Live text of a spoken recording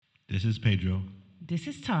This is Pedro, This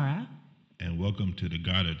is Tara. and welcome to the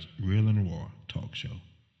God of Real and Raw talk show.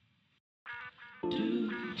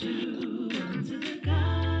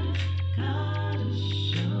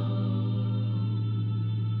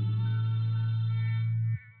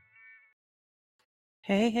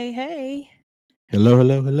 Hey, hey, hey. Hello,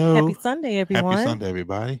 hello, hello. Happy Sunday, Happy everyone. Sunday,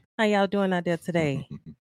 everybody. How y'all doing out there today?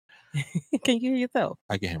 Can you hear yourself?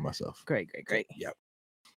 I can hear myself. Great, great, great. Yep.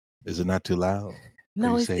 Is it not too loud?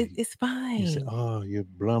 No, you it's say, it's You say, fine. oh, you're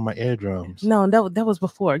blowing my eardrums. No, that was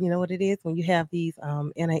before. You know what it is when you have these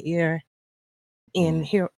inner ear in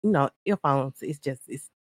here. Earphones. It's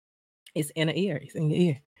inner ear. It's in your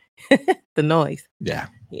ear. The noise. Yeah.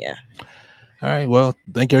 Yeah. All right. Well,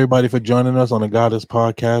 thank you, everybody, for joining us on the Goddess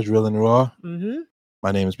Podcast, Real and Raw. Mm-hmm.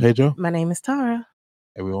 My name is Pedro. My name is Tara.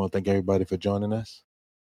 And we want to thank everybody for joining us.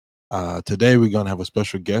 Today, we're going to have a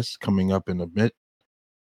special guest coming up in a bit.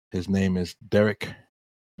 His name is Dereck.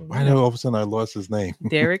 Why did all of a sudden I lost his name?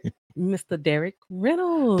 Dereck, Mr. Dereck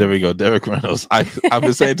Reynolds. There we go, Dereck Reynolds. I've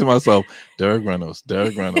been saying to myself, Dereck Reynolds,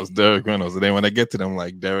 Dereck Reynolds, Dereck Reynolds. And then when I get to them,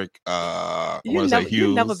 like Dereck, I want to say Hughes.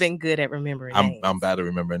 You've never been good at remembering names. I'm bad at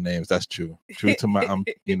remembering names. That's true. True to my,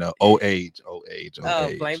 old age.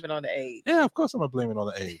 Blame it on the age. Yeah, of course I'm gonna blame it on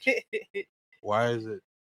the age. Why is it?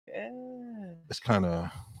 It's kind of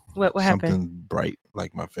what something happened? bright,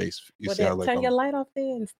 like my face. You see Well, how like turn your light off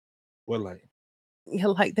then. What light?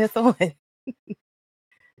 Your light that's on.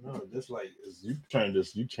 No, this light is you turn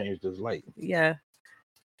this. You change this light. Yeah.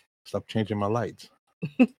 Stop changing my lights.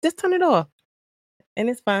 Just turn it off, and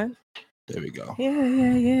it's fine. There we go.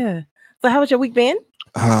 Yeah. So, how was your week been?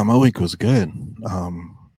 My week was good. I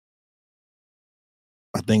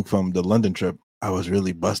think from the London trip, I was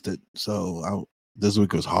really busted. So this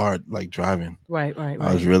week was hard, like driving. Right.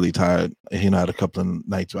 I was really tired. I had a couple of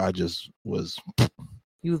nights where I just was.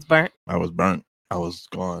 You was burnt. I was burnt. I was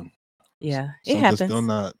gone. Yeah, it happens. Still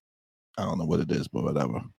not. I don't know what it is, but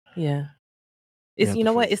whatever. Yeah. It's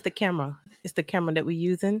what? It's the camera. It's the camera that we're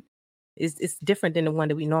using. It's different than the one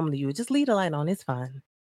that we normally use. Just leave the light on. It's fine.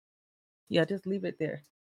 Yeah, just leave it there.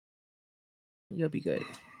 You'll be good.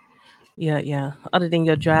 Yeah. Other than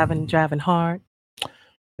you're driving hard.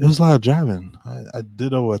 It was a lot of driving. I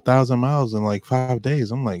did over 1,000 miles in like 5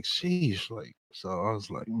 days. I'm like, sheesh. So I was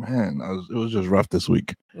like, man, it was just rough this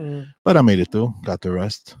week. But I made it through. Got the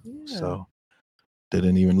rest. Yeah. So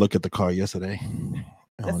didn't even look at the car yesterday.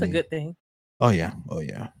 That's a good thing. Oh yeah.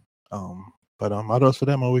 But others for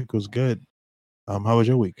that, my week was good. How was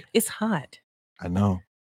your week? It's hot. I know.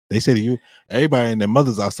 They say to you, everybody and their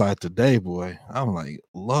mother's outside today, boy. I'm like,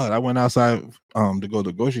 Lord, I went outside to go to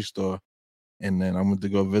the grocery store, and then I went to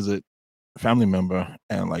go visit a family member,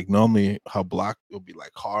 and like normally her block would be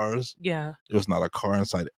like cars. Yeah. There was not a car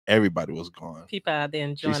inside. Everybody was gone. People out there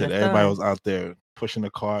enjoying. She said everybody was out there pushing the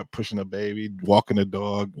car, pushing the baby, walking the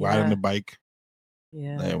dog, riding the bike.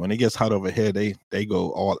 Yeah. Like, when it gets hot over here, they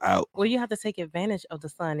go all out. Well, you have to take advantage of the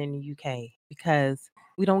sun in the UK because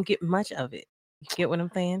we don't get much of it. You get what I'm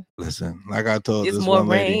saying? Listen, like I told it's this more one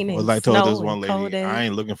lady, rain I told this one lady, I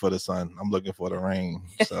ain't looking for the sun. I'm looking for the rain.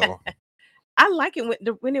 So I like it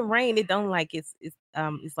when it rain. It don't like it's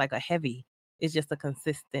like a heavy. It's just a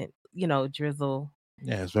consistent, drizzle.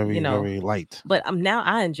 Yeah, it's very very light. But now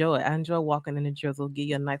I enjoy it. I enjoy walking in the drizzle, give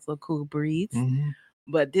you a nice little cool breeze. Mm-hmm.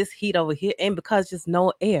 But this heat over here, and because just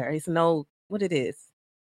no air, it's no what it is.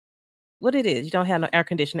 You don't have no air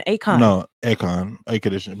conditioning. Air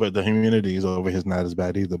conditioning, but the humidity is over here is not as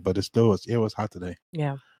bad either. But it was hot today.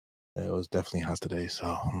 Yeah, it was definitely hot today. So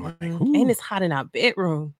I'm like, and it's hot in our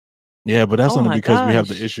bedroom. Yeah, but that's only because we have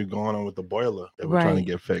the issue going on with the boiler that we're trying to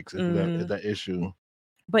get fixed. It's that issue.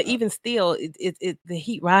 But even still, the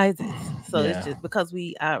heat rises. So it's just because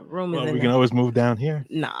our room is. We can always move down here.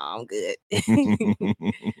 No, I'm good.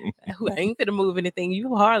 I ain't gonna move anything.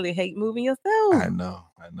 You hardly hate moving yourself. I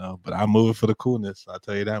know, but I move it for the coolness. I'll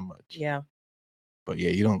tell you that much. Yeah. But yeah,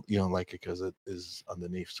 you don't like it because it is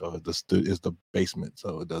underneath. So it's the basement,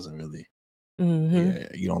 so it doesn't really. Yeah,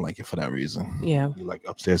 you don't like it for that reason. Yeah, you like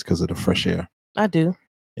upstairs because of the fresh air. I do.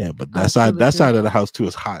 Yeah, but that side of the house too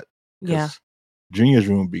is hot. Yeah. Junior's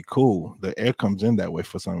room would be cool. The air comes in that way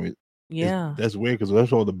for some reason. Yeah, that's weird because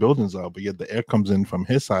that's all the buildings are, but yet the air comes in from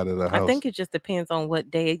his side of the house. I think it just depends on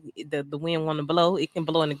what day the wind want to blow. It can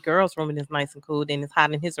blow in the girl's room and it's nice and cool, then it's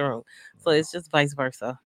hot in his room. So it's just vice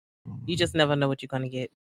versa. You just never know what you're gonna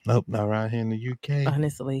get. Nope, not around here in the UK.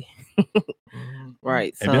 Honestly.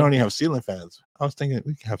 Right. And they don't even have ceiling fans. I was thinking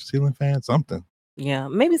we could have ceiling fans, something. Yeah,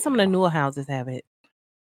 maybe some of the newer houses have it.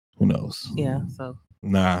 Who knows? Yeah, so.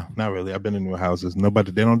 Nah, not really. I've been in newer houses. They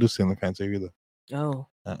don't do ceiling fans here either. Oh.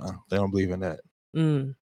 They don't believe in that. Yeah.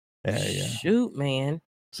 Yeah. Shoot, man.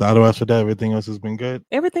 So how do I for that? Everything else has been good.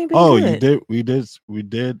 Everything been Oh, good. we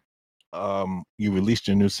did. You released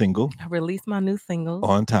your new single. I released my new single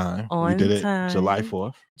on time. We did it July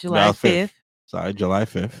 4th. July 5th. Sorry, July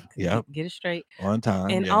 5th. Yeah. Get it straight. On time.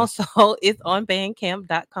 And yes. also it's on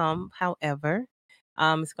bandcamp.com. However,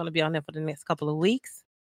 it's going to be on there for the next couple of weeks.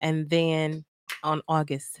 And then on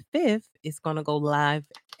August 5th, it's going to go live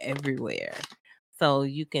everywhere. So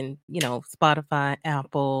you can, Spotify,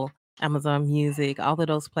 Apple, Amazon Music, all of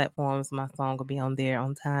those platforms. My song will be on there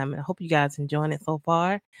on time. And I hope you guys enjoying it so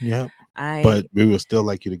far. Yep. But we would still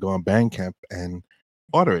like you to go on Bandcamp and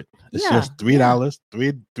order it. It's just $3,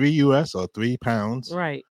 three US or £3.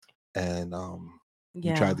 Right. And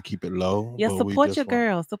we tried to keep it low. Yeah, support your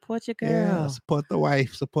girl. Support your girl. Yeah, support the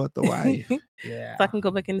wife. Support the wife. Yeah. So I can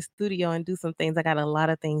go back in the studio and do some things. I got a lot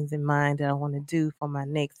of things in mind that I want to do for my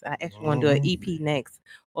next. I actually want to do an EP next,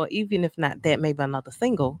 or even if not that, maybe another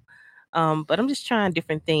single. But I'm just trying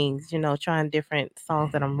different things, trying different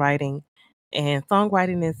songs that I'm writing. And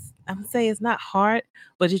songwriting is, I would say, it's not hard,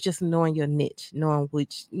 but it's just knowing your niche, knowing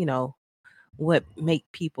which, what make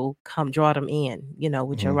people draw them in,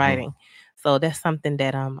 with your writing. So that's something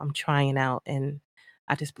that I'm trying out, and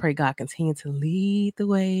I just pray God continue to lead the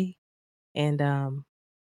way, and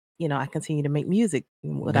I continue to make music,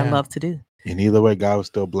 what I love to do. And either way, God will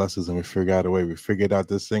still bless us, and we figure out a way. We figured out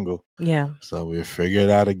this single, so we'll figure it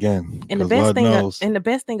out again. And the best thing, the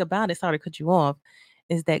best thing about it, sorry to cut you off,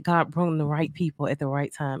 is that God brought the right people at the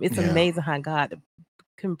right time. It's amazing how God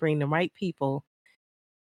can bring the right people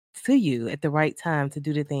to you at the right time to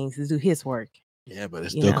do the things, to do His work. Yeah, but it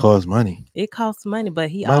still costs money. It costs money, but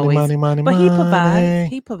He money, always, money, but money. He provides.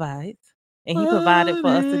 He provides, and He provided for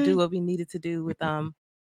us to do what we needed to do with getting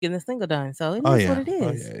the single done. So it is what it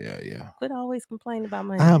is. Yeah. Quit always complaining about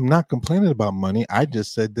money. I'm not complaining about money. I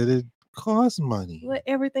just said that it costs money. Well,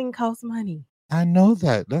 everything costs money. I know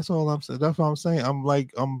that. That's all I'm saying. That's what I'm saying.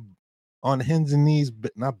 I'm on hands and knees,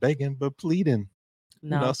 but not begging, but pleading.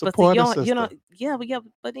 No, support but sister.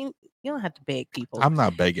 but then you don't have to beg people. I'm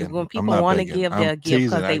not begging. When people want to give, they'll give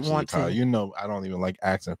because they want to. I don't even like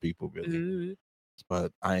asking people really. Mm-hmm.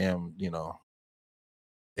 But I am,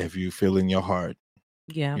 if you feel in your heart,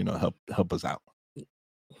 help us out.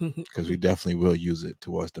 Because we definitely will use it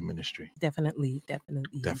towards the ministry. Definitely.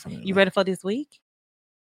 You ready for this week?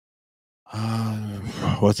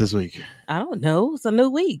 What's this week? I don't know. It's a new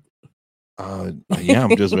week. Yeah,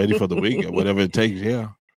 I'm just ready for the week, whatever it takes. Yeah.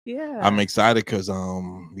 I'm excited because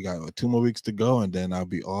we got 2 more weeks to go, and then I'll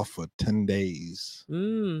be off for 10 days.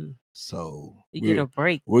 So you get a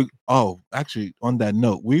break. Actually, on that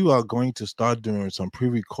note, we are going to start doing some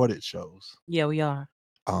pre-recorded shows. Yeah, we are.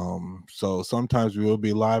 So sometimes we will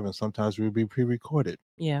be live, and sometimes we will be pre-recorded.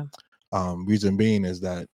 Yeah. Reason being is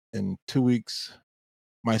that in 2 weeks,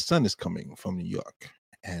 my son is coming from New York,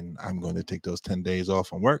 and I'm going to take those 10 days off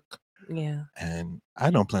from work. Yeah. And I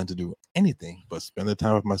don't plan to do anything but spend the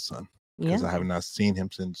time with my son because I have not seen him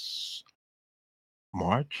since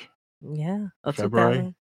March. Yeah.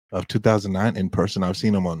 February of 2009 in person. I've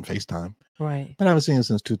seen him on FaceTime. Right. But I haven't seen him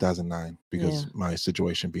since 2009 because my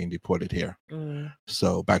situation being deported here.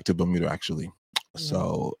 So back to Bermuda, actually.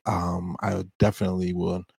 So I definitely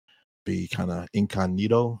will be kind of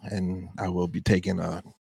incognito, and I will be taking a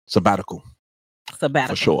sabbatical.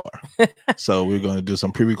 For sure. So we're going to do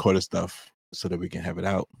some pre-recorded stuff so that we can have it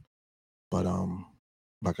out. But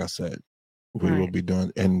like I said, we will be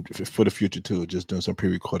doing, and for the future too, just doing some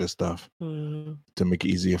pre-recorded stuff to make it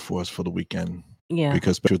easier for us for the weekend. Yeah.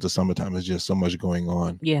 Because especially with the summertime, there's just so much going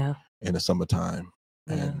on. Yeah. In the summertime.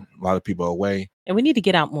 And a lot of people are away. And we need to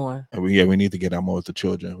get out more. And we need to get out more with the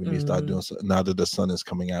children. We need to start doing so now that the sun is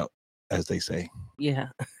coming out, as they say. Yeah.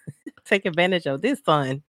 Take advantage of this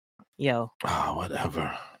sun. Yo.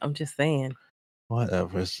 Whatever. I'm just saying.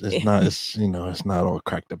 Whatever. It's not. It's it's not all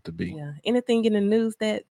cracked up to be. Yeah. Anything in the news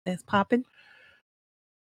that's popping?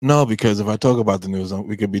 No, because if I talk about the news,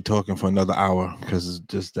 we could be talking for another hour because it's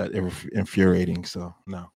just that infuriating. So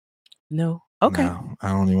no. Okay. No, I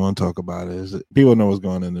don't even want to talk about it. People know what's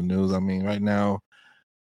going on in the news. I mean, right now,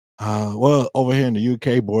 over here in the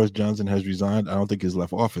UK, Boris Johnson has resigned. I don't think he's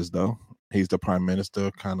left office though. He's the prime minister,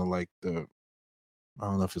 kind of like I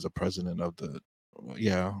don't know if he's a president of the.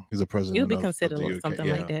 Yeah, he's a president. You'll be considered something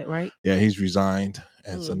like that, right? Yeah, he's resigned,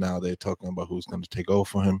 and so now they're talking about who's going to take over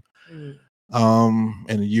for him. In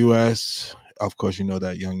the U.S., of course, you know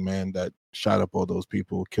that young man that shot up all those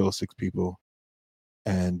people, killed 6 people,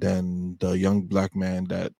 and then the young black man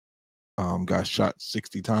that got shot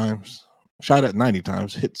 60 times, shot at 90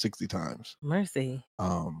 times, hit 60 times. Mercy.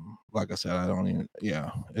 Like I said, I don't even.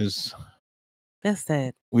 Yeah, it's That's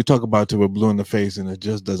sad. We talk about till we're blue in the face, and it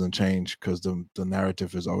just doesn't change because the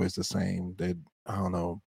narrative is always the same. That I don't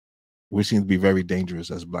know. We seem to be very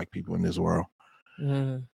dangerous as Black people in this world,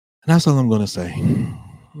 and that's all I'm gonna say.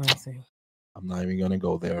 Mercy. I'm not even gonna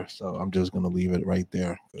go there, so I'm just gonna leave it right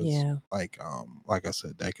there. Yeah. Like I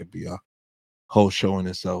said, that could be a whole show in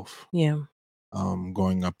itself. Yeah.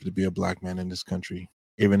 Growing up to be a Black man in this country,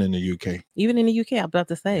 even in the UK. Even in the UK, I'm about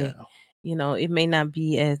to say, it may not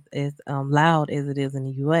be as loud as it is in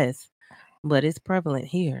the US, but it's prevalent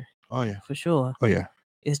here. Oh yeah, for sure. Oh yeah,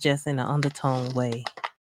 it's just in an undertone way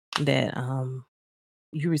that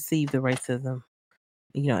you receive the racism,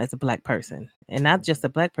 as a Black person, and not just a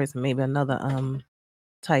Black person, maybe another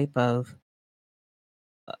type of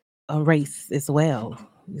a race as well.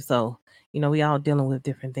 So we all dealing with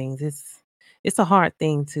different things. It's a hard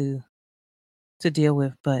thing to deal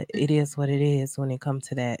with, but it is what it is when it comes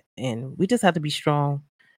to that, and we just have to be strong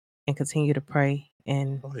and continue to pray,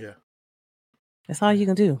 and that's all you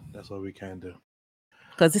can do. That's all we can do,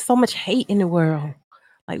 because there's so much hate in the world.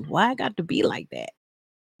 Like, why I got to be like that?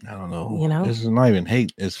 I don't know. This is not even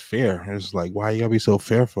hate. It's fear. It's like, why you gotta be so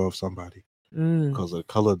fearful of somebody because of the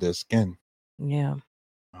color of their skin? Yeah.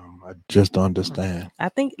 I just don't understand. I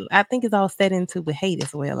think it's all set into with hate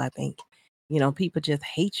as well. I think, people just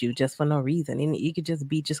hate you just for no reason. And it could just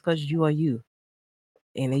be just because you are you.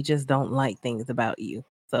 And they just don't like things about you.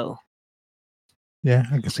 So. Yeah,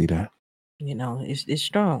 I can see that. It's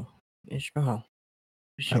strong. It's strong.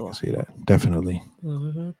 For sure. I can see that. Definitely.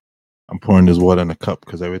 Mm-hmm. I'm pouring this water in a cup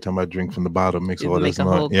because every time I drink from the bottom, it makes all this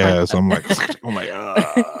noise. Yeah, so I'm like,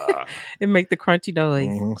 it make the crunchy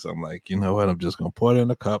noise. So I'm like, you know what? I'm just gonna pour it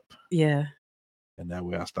in a cup. Yeah. And that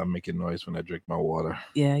way I stop making noise when I drink my water.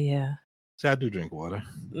 Yeah, yeah. See, I do drink water.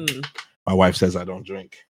 My wife says I don't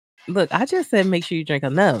drink. Look, I just said make sure you drink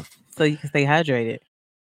enough so you can stay hydrated.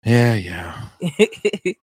 Yeah.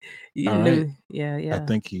 All right. Yeah. I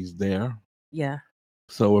think he's there. Yeah.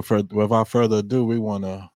 So without further ado, we want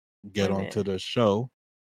to get on to the show.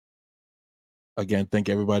 Again, thank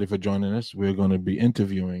everybody for joining us. We're going to be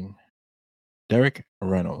interviewing Dereck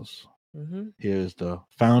Reynolds. He is the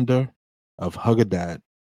founder of Hug a Dad.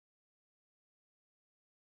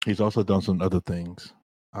 He's also done some other things.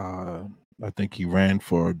 I think he ran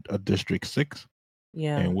for a District 6.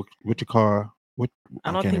 Yeah. And Wichita.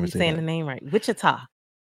 I don't think you're saying the name right.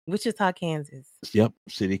 Wichita, Kansas. Yep,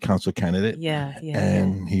 city council candidate. Yeah.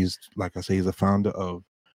 And he's, like I say, he's a founder of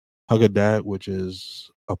Hug a Dad, which is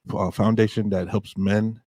a foundation that helps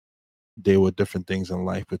men deal with different things in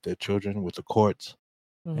life with their children, with the courts,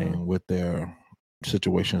 and with their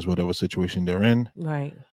situations, whatever situation they're in.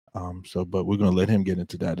 Right. But we're gonna let him get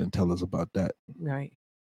into that and tell us about that. Right.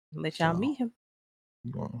 Let y'all meet him.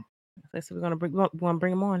 So we're gonna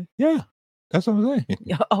bring him on. Yeah, that's what I'm saying.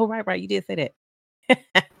 Oh, right. You did say that.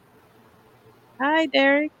 Hi,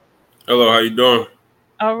 Dereck. Hello, how you doing?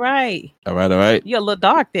 All right. You're a little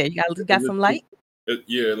dark there. You got some light?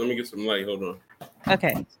 Yeah, let me get some light. Hold on.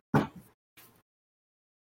 Okay.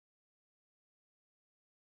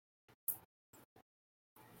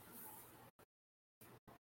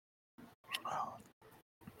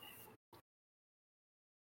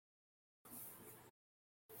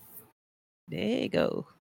 There you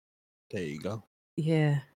go.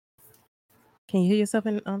 Yeah. Can you hear yourself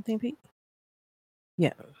in Thing Pete?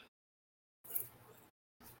 Yeah.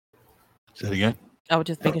 Say it again. I was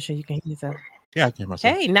just making sure you can hear yourself. Yeah, I can hear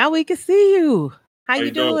myself. Hey, now we can see you. How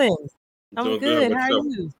you doing? I'm good. How are up?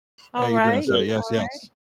 you? All right. Yes.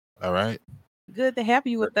 All right. Good to have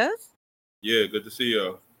you with us. Yeah, good to see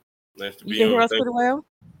y'all. Nice to be on. You can hear us pretty well?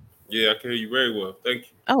 Yeah, I can hear you very well. Thank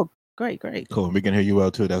you. Oh, great. Cool. We can hear you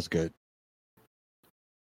well too. That's good.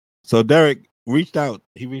 So Dereck reached out.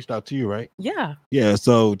 He reached out to you, right? Yeah. Yeah.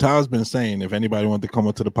 So Tyler's been saying if anybody wants to come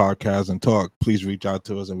onto the podcast and talk, please reach out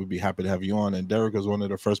to us, and we'd be happy to have you on. And Dereck was one of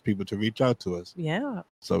the first people to reach out to us. Yeah.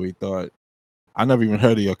 So we thought, I never even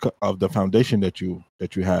heard of the foundation that you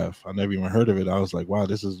have. I never even heard of it. I was like, wow,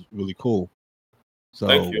 this is really cool. So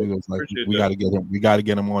we was like, we got to get him. We got to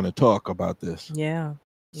get him on to talk about this. Yeah.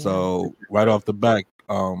 So right off the back,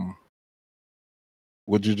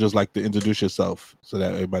 would you just like to introduce yourself so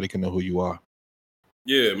that everybody can know who you are?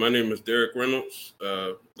 Yeah, my name is Dereck Reynolds.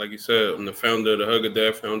 Like you said, I'm the founder of the Hug a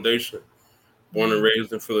Dad Foundation. Born and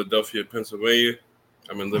raised in Philadelphia, Pennsylvania.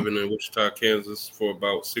 I've been living in Wichita, Kansas for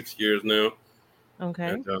about 6 years now. Okay.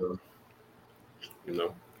 And,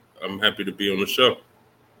 I'm happy to be on the show.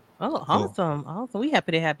 Oh, awesome. We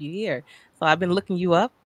happy to have you here. So I've been looking you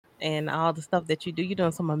up and all the stuff that you do. You're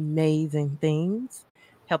doing some amazing things,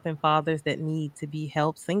 helping fathers that need to be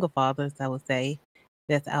helped, single fathers, I would say,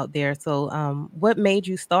 that's out there. So what made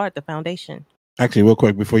you start the foundation? Actually, real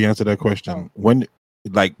quick before you answer that question, when,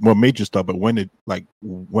 like, what made you start? But when did, like,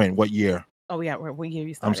 what year? Oh yeah, what year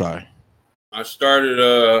you started? I'm sorry. I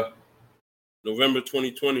started November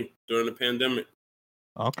 2020 during the pandemic.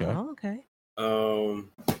 Okay. Oh, okay.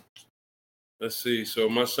 Let's see. So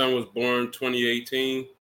my son was born 2018.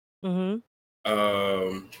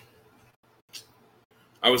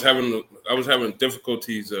 I was having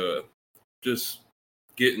difficulties just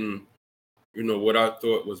getting, what I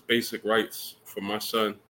thought was basic rights for my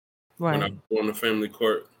son when I was going to family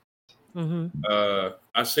court.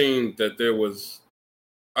 I seen that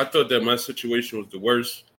I thought that my situation was the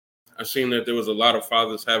worst. I seen that there was a lot of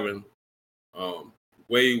fathers having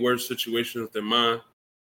way worse situations than mine.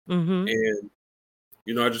 And,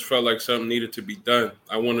 I just felt like something needed to be done.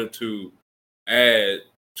 I wanted to add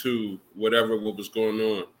to whatever what was going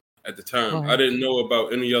on at the time. I didn't know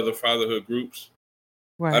about any other fatherhood groups.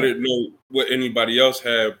 I didn't know what anybody else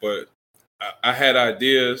had, but I had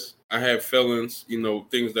ideas. I had feelings,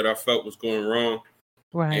 things that I felt was going wrong.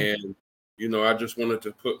 And, I just wanted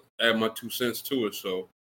to add my 2 cents to it. So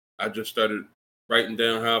I just started writing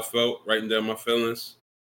down how I felt, writing down my feelings.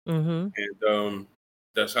 And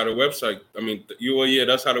that's how the website,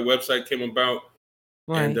 that's how the website came about.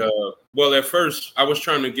 And well, at first I was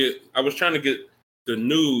trying to get the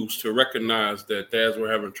news to recognize that dads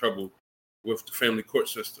were having trouble with the family court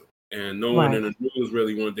system, and no one in the news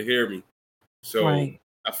really wanted to hear me. So I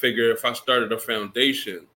figured if I started a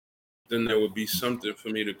foundation, then there would be something for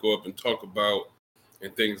me to go up and talk about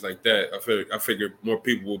and things like that. I figured more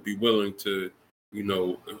people would be willing to,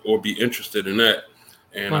 or be interested in that.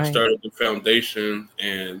 And I started the foundation,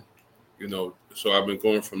 and so I've been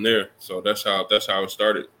going from there. So that's how it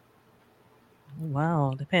started.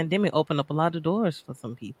 Wow, the pandemic opened up a lot of doors for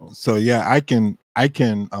some people. So yeah, I can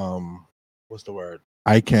what's the word?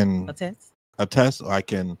 I can attest, or I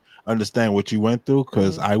can understand what you went through,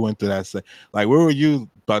 because I went through that. Like, where were you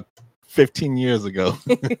about 15 years ago?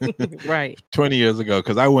 20 years ago,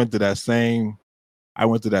 because I went through that same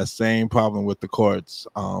problem with the courts,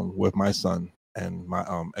 with my son and my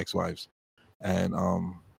ex-wives, and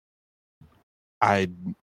it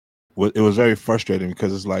was very frustrating,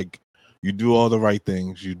 because it's like, you do all the right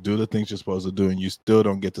things, you do the things you're supposed to do, and you still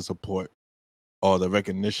don't get the support or the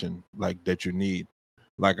recognition like that you need.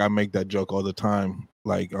 Like, I make that joke all the time.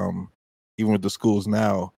 Like, even with the schools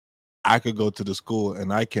now, I could go to the school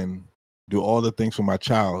and I can do all the things for my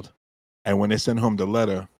child, and when they send home the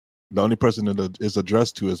letter, the only person that is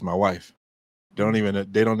addressed to is my wife. They don't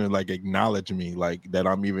even like acknowledge me, like that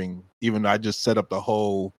I'm even I just set up the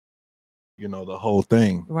whole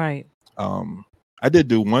thing. I did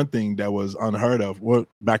do one thing that was unheard of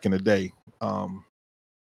back in the day.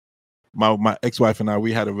 My ex-wife and I,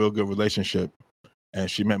 we had a real good relationship, and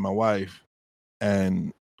she met my wife,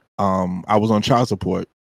 and I was on child support,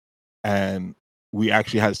 and we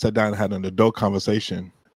actually had sat down and had an adult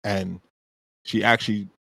conversation, and she actually,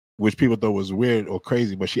 which people thought was weird or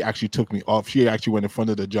crazy, but she actually took me off. She actually went in front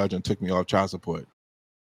of the judge and took me off child support.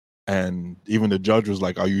 And even the judge was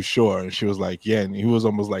like, "Are you sure?" And she was like, "Yeah." And he was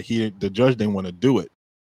almost like the judge didn't want to do it.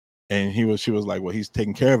 And she was like, "Well, he's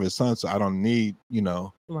taking care of his son, so I don't need,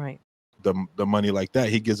 the money like that.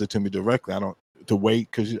 He gives it to me directly. I don't to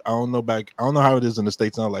wait, because I don't know how it is in the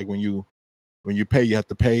States now. Like, when you pay, you have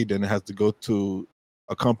to pay, then it has to go to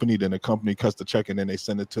a company, then the company cuts the check, and then they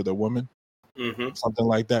send it to the woman. Something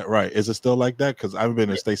like that, right? Is it still like that? Because I've been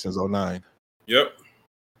in the States since 2009. Yep.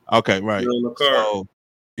 Okay, right. So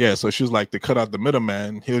yeah, so she was like, to cut out the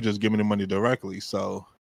middleman, he'll just give me the money directly. So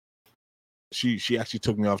she actually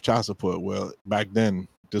took me off child support. Well, back then,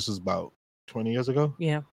 this was about 20 years ago.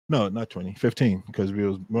 Yeah. No, not 20, 15, because we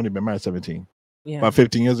only been married 17. Yeah. About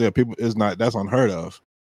 15 years ago, that's unheard of.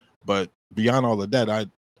 But beyond all of that, I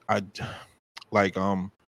like,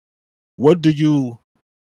 what do you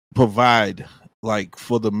provide, like,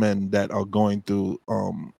 for the men that are going through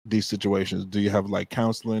these situations? Do you have like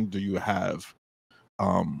counseling? Do you have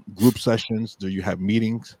group sessions? Do you have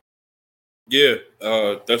meetings? Yeah,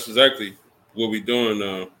 that's exactly what we're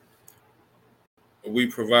doing. We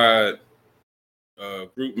provide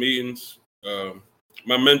group meetings.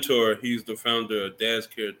 My mentor, he's the founder of Dad's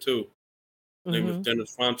Care too. His name is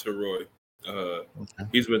Dennis Fauntleroy.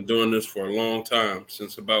 He's been doing this for a long time,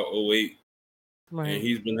 since about 2008. And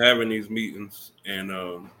he's been having these meetings. And,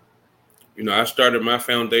 I started my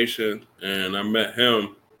foundation, and I met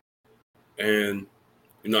him. And,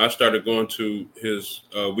 I started going to his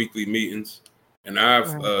weekly meetings. And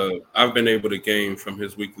I've been able to gain from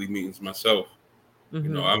his weekly meetings myself.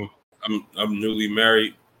 I'm newly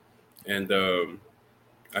married, and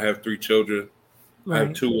I have 3 children. I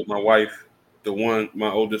have 2 with my wife. My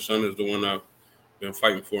oldest son is the one been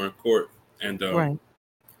fighting for in court. And Right.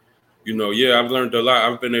 I've learned a lot.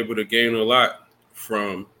 I've been able to gain a lot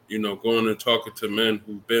from going and talking to men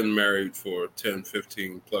who've been married for 10,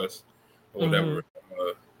 15 plus or whatever.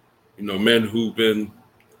 Men who've been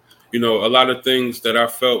a lot of things that I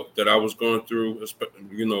felt that I was going through,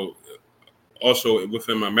 also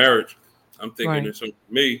within my marriage. I'm thinking it's on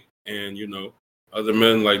me, and other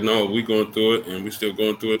men like, no, we going through it, and we still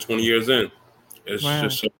going through it 20 years in. It's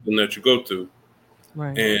just something that you go through.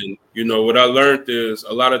 Right. And what I learned is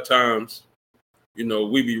a lot of times,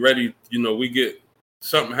 we be ready. We get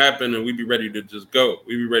something happen, and we be ready to just go.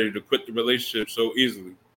 We be ready to quit the relationship so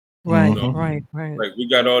easily. Right. Mhm. Right. Like we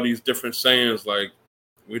got all these different sayings, like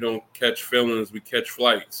we don't catch feelings, we catch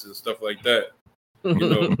flights and stuff like that.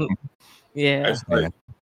 Yeah.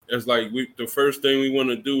 It's like the first thing we want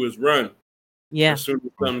to do is run. Yeah. As soon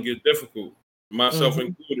as something gets difficult, myself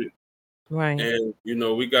included. Right. And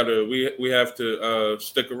we have to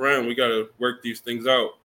stick around. We gotta work these things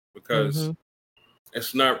out because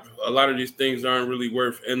it's not, a lot of these things aren't really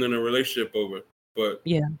worth ending a relationship over. But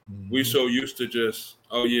we so used to just,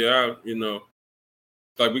 like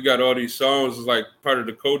we got all these songs, it's like part of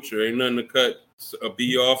the culture. Ain't nothing to cut a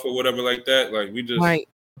B off or whatever like that. Like we just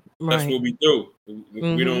that's what we do.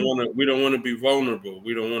 We don't want to be vulnerable.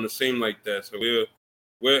 We don't want to seem like that. So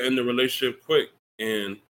we're in the relationship quick.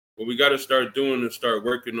 And what we got to start doing is start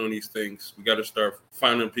working on these things. We got to start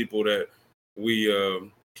finding people that we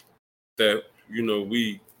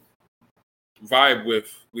we vibe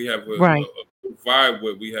with. We have a good vibe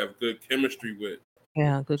with. We have good chemistry with.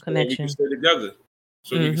 Yeah, good so connection. We can stay together.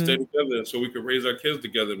 So we can stay together. So we can raise our kids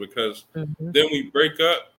together. Because then we break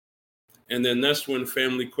up, and then that's when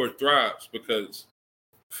family court thrives. Because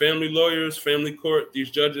family lawyers, family court, these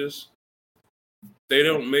judges,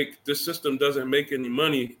 this system doesn't make any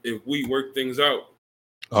money if we work things out.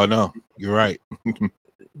 Oh no, you're right.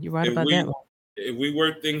 You're right about that one. If we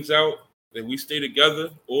work things out, if we stay together,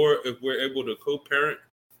 or if we're able to co-parent,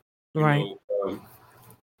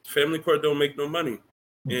 family court don't make no money.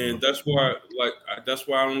 And that's why, that's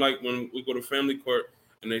why I don't like when we go to family court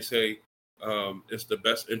and they say it's the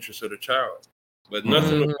best interest of the child. But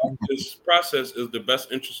nothing about this process is the best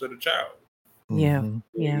interest of the child. Yeah.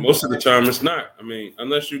 Most of the time, it's not. I mean,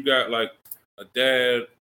 unless you got like a dad,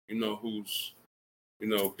 who's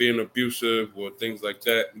being abusive or things like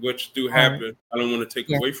that, which do happen. I don't want to take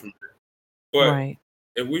away from that. But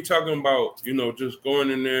if we're talking about, just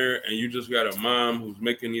going in there and you just got a mom who's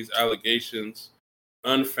making these allegations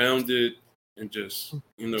unfounded and just,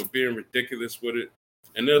 being ridiculous with it,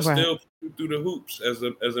 and they'll still put you through the hoops as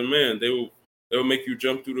a man. They'll make you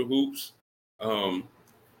jump through the hoops.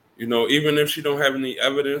 Even if she don't have any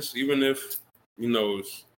evidence, even if,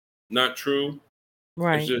 it's not true,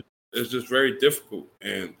 it's just very difficult.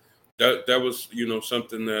 And that was,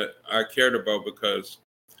 something that I cared about, because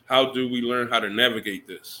how do we learn how to navigate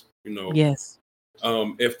this? Yes.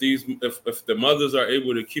 If the mothers are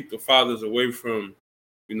able to keep the fathers away from,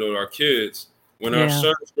 our kids, when our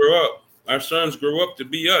sons grow up to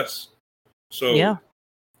be us. So,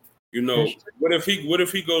 what if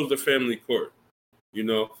he goes to family court?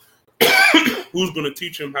 Who's going to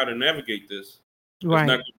teach him how to navigate this? It's not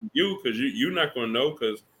going to be you, because you're not going to know,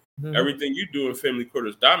 because everything you do in family court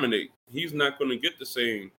is dominate. He's not going to get the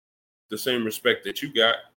same respect that you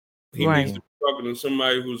got. He needs to be talking to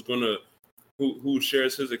somebody who's who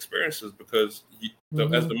shares his experiences, because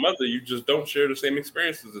as the mother, you just don't share the same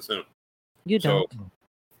experiences as him. You don't.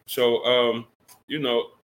 So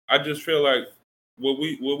I just feel like what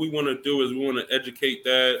we want to do is we want to educate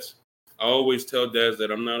dads. I always tell dads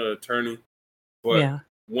that I'm not an attorney, but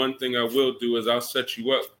one thing I will do is I'll set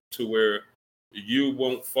you up to where you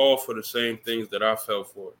won't fall for the same things that I fell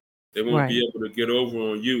for. They won't be able to get over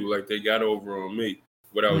on you like they got over on me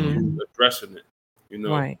without you addressing it.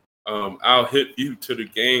 I'll hit you to the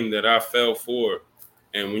game that I fell for,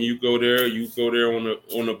 and when you go there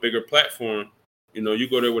on a bigger platform. You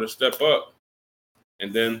go there with a step up,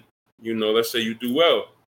 and then let's say you do well,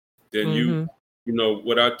 then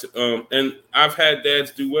and I've had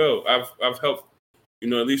dads do well. I've helped at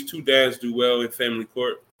least 2 dads do well in family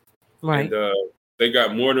court, and they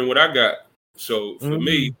got more than what I got. So for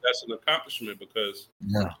me, that's an accomplishment, because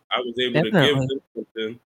I was able to give them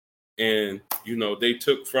something, and they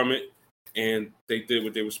took from it, and they did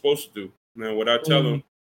what they were supposed to do. Now, what I tell them,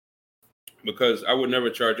 because I would never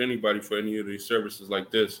charge anybody for any of these services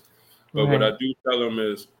like this, but what I do tell them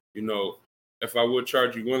is, if I would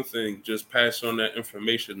charge you one thing, just pass on that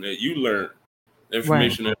information that you learned, the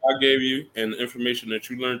information that I gave you, and the information that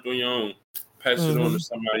you learned on your own. Pass it on to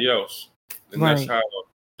somebody else, and that's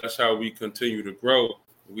how we continue to grow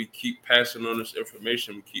we keep passing on this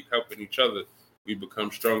information, we keep helping each other, we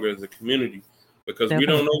become stronger as a community. Because we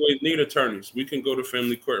don't always need attorneys. We can go to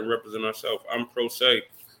family court and represent ourselves. I'm pro se.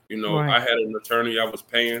 I had an attorney I was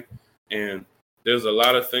paying, and there's a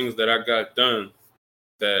lot of things that I got done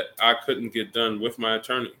that I couldn't get done with my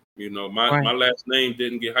attorney. My last name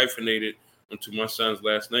didn't get hyphenated into my son's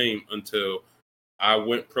last name until I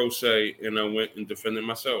went pro se and I went and defended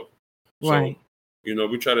myself. Right. So,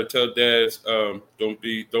 we try to tell dads, don't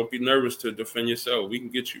be nervous to defend yourself. We can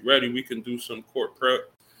get you ready. We can do some court prep.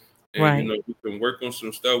 And, we can work on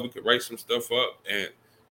some stuff. We can write some stuff up, and,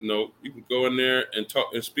 you can go in there and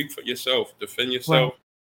talk and speak for yourself, defend yourself,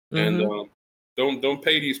 and don't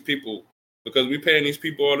pay these people, because we paying these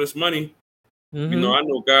people all this money. I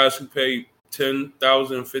know guys who pay $10,000,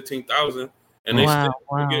 $15,000, and they still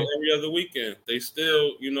get every other weekend. They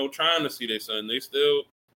still, trying to see their son. They still,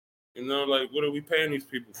 like, what are we paying these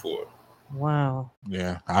people for? Wow.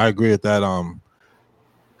 Yeah, I agree with that.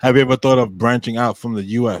 Have you ever thought of branching out from the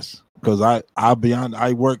U.S.? Because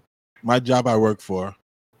my job I work for,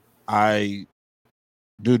 I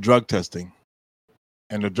do drug testing.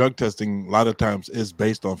 And the drug testing, a lot of times, is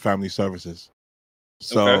based on family services.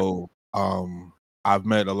 So I've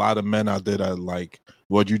met a lot of men out there that, like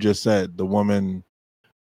what you just said, the woman,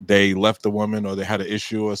 they left the woman or they had an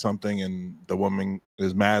issue or something, and the woman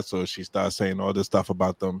is mad, so she starts saying all this stuff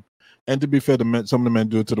about them. And to be fair, the men, some of the men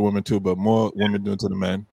do it to the women too, but more women do it to the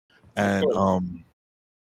men. And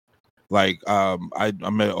I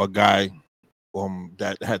met a guy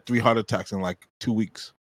that had 3 heart attacks in like 2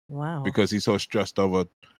 weeks. Wow. Because he's so stressed over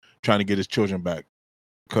trying to get his children back.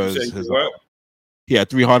 Because he had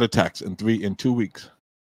 3 heart attacks in 2 weeks.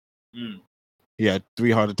 He had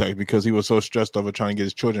 3 heart attacks because he was so stressed over trying to get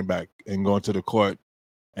his children back and going to the court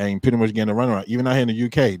and pretty much getting the runaround. Even out here in the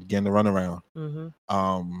UK, getting the runaround.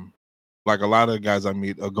 Like a lot of guys I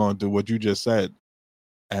meet are going through what you just said,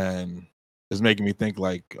 and it's making me think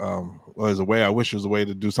like, there's a way. I wish there was a way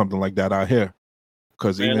to do something like that out here,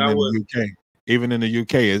 because even in the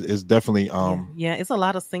UK, it's definitely it's a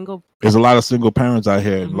lot of single. There's a lot of single parents out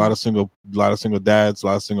here, a lot of single dads, a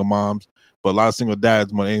lot of single moms, but a lot of single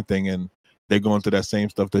dads more than anything, and they're going through that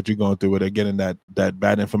same stuff that you're going through, where they're getting that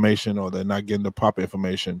bad information, or they're not getting the proper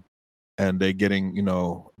information, and they're getting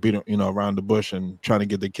beat around the bush and trying to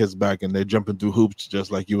get their kids back, and they're jumping through hoops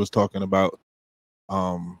just like you was talking about.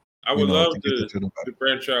 I would love to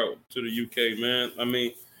branch out to the UK, man. I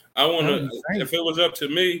mean, I want to. If it was up to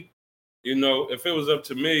me,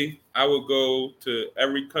 I would go to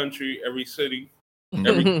every country, every city,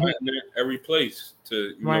 every continent, every place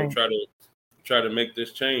to try to make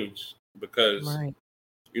this change, because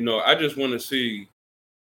I just want to see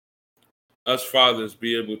us fathers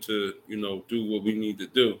be able to do what we need to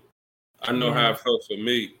do. I know how it felt for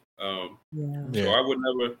me. So I would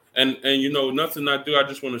never, and nothing I do, I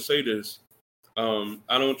just want to say this.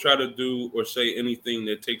 I don't try to do or say anything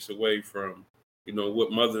that takes away from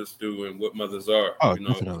what mothers do and what mothers are.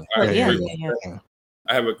 Definitely.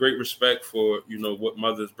 I have a great respect for what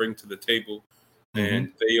mothers bring to the table,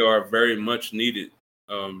 and they are very much needed.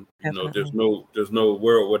 There's no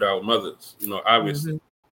world without mothers, obviously.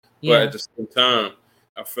 But at the same time,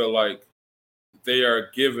 I feel like they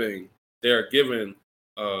are given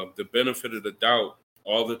the benefit of the doubt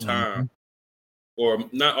all the time, or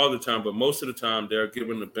not all the time, but most of the time they're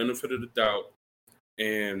given the benefit of the doubt.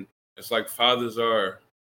 And it's like fathers are,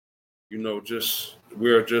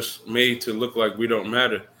 we're just made to look like we don't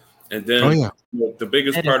matter. And then the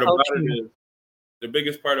biggest part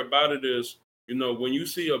about it is, when you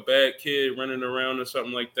see a bad kid running around or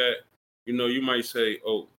something like that, you might say,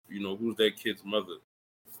 oh, who's that kid's mother?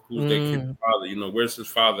 Who's that kid's father? Where's his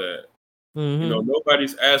father at?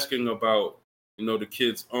 Nobody's asking about, the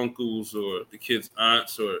kid's uncles or the kid's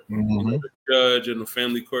aunts or the judge in the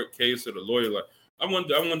family court case or the lawyer. Like, I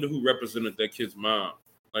wonder who represented that kid's mom.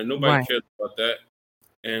 Like, nobody cares about that.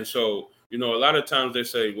 And so, a lot of times they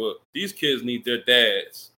say, well, these kids need their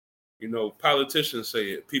dads. Politicians say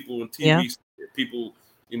it. People on TV say it. People,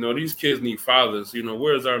 these kids need fathers.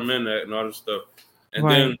 Where's our men at and all this stuff. And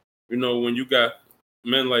then, when you got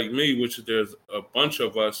men like me, which there's a bunch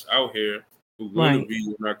of us out here who want to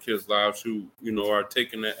be in our kids' lives, who are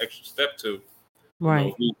taking that extra step to,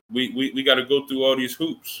 we got to go through all these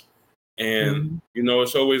hoops, and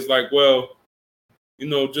it's always like, well,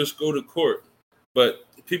 just go to court, but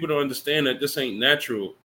people don't understand that this ain't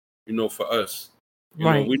natural, for us.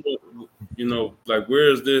 We don't, like,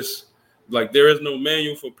 where is this? Like, there is no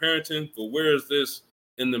manual for parenting, but where is this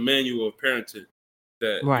in the manual of parenting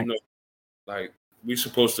that like, we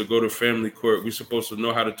supposed to go to family court. We supposed to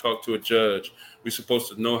know how to talk to a judge. We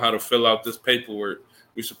supposed to know how to fill out this paperwork.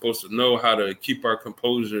 we're supposed to know how to keep our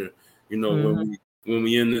composure, you know, when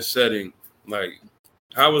we in this setting. Like,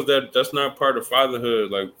 how was that? That's not part of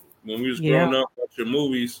fatherhood. Like, when we was growing up watching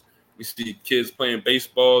movies, we see kids playing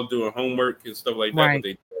baseball, doing homework and stuff like that with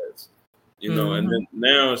their dads. You know, and then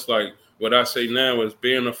now it's like, what I say now is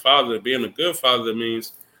being a father, being a good father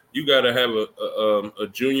means you got to have a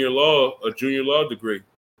junior law degree.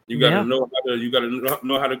 You got to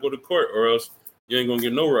know how to go to court, or else you ain't gonna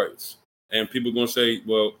get no rights. And people gonna say,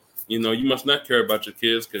 well, you know, you must not care about your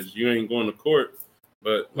kids because you ain't going to court.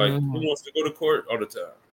 But like, who wants to go to court all the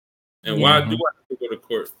time? And why do I have to go to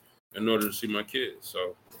court in order to see my kids?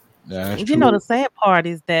 So, you know, the sad part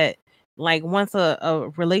is that, like, once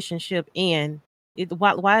a relationship ends,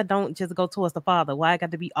 why don't just go towards the father? Why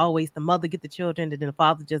got to be always the mother get the children and then the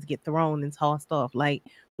father just get thrown and tossed off? Like,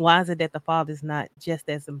 why is it that the father's not just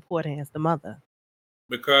as important as the mother?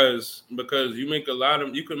 Because you can make a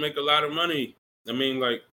lot of money. I mean,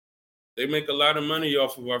 like, they make a lot of money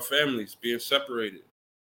off of our families being separated.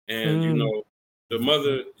 And you know, the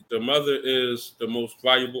mother is the most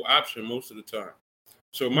valuable option most of the time.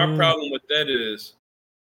 So my problem with that is,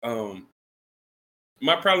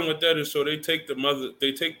 so they take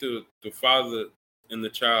the father and the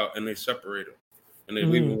child and they separate them and they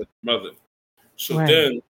leave them with the mother. So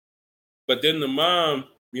but then the mom,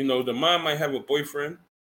 you know, the mom might have a boyfriend,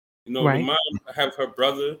 you know, the mom might have her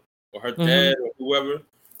brother or her dad or whoever.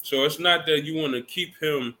 So it's not that you want to keep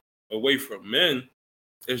him away from men.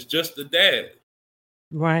 It's just the dad.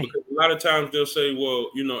 Right. Because a lot of times they'll say,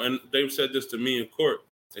 well, you know, and they've said this to me in court.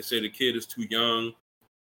 They say the kid is too young,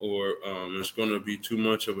 or it's going to be too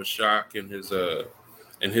much of a shock in his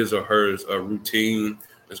or her routine.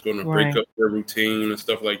 It's going to break up their routine and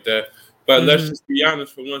stuff like that. But let's just be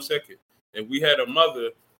honest for 1 second. If we had a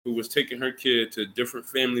mother who was taking her kid to different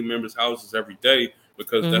family members' houses every day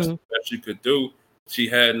because that's the best she could do, she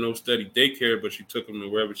had no steady daycare, but she took him to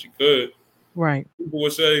wherever she could. Right. People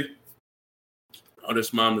would say, oh,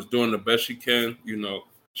 this mom is doing the best she can. You know,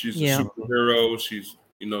 she's a superhero. She's,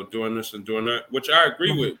 you know, doing this and doing that, which I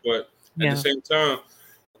agree with. But at the same time,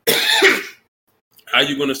 how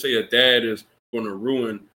you going to say a dad is going to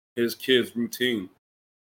ruin his kid's routine?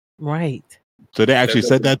 Right. So they actually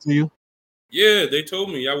said that to you? Yeah, they told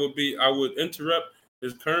me I would interrupt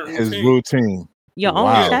his current routine. His routine. Your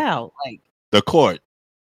own child. Like the court.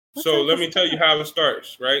 So let me tell you how it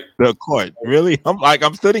starts, right? The court. Really?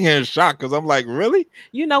 I'm sitting here in shock because I'm like, really?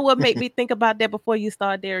 You know what made me think about that before you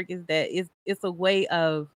start, Dereck, is that it's a way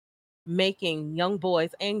of making young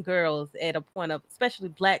boys and girls at a point of, especially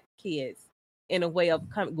black kids, in a way of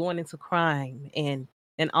going into crime and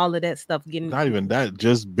all of that stuff. Not even that,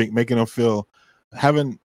 just making them feel,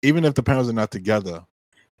 even if the parents are not together,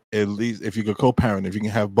 at least if you could co-parent, if you can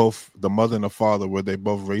have both the mother and the father where they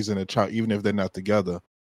both raising a child, even if they're not together,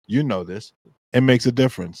 you know this, it makes a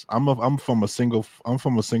difference. I'm from a single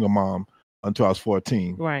mom until I was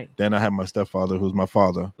 14. Right. Then I had my stepfather, who's my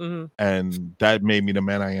father, and that made me the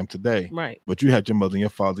man I am today. Right. But you had your mother and your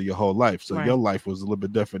father your whole life, so your life was a little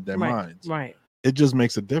bit different than mine. Right. It just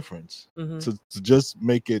makes a difference to just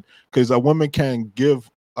make it, because a woman can give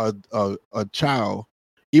a child,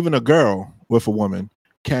 even a girl with a woman,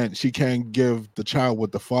 can give the child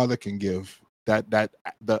what the father can give,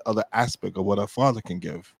 the other aspect of what a father can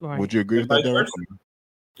give. Right. Would you agree with that, Dereck?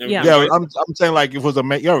 Yeah, I'm saying, like, if it was a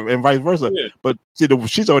man, and vice versa. Yeah. But see,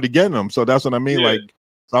 she's already getting them, so that's what I mean. Yeah. Like,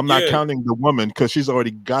 so I'm not counting the woman because she's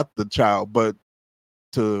already got the child, but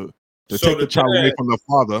to take the child away from the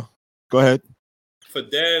father. Go ahead. For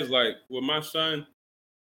dads, like with my son,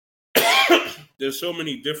 there's so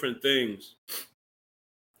many different things,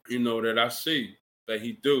 you know, that I see that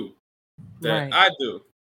he do, that I do,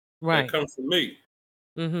 that come from me.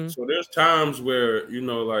 So there's times where, you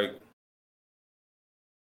know, like,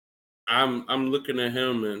 I'm looking at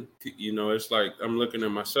him and, you know, it's like I'm looking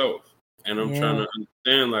at myself and I'm trying to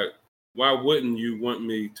understand, like, why wouldn't you want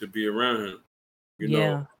me to be around him? You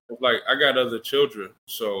know, like, I got other children.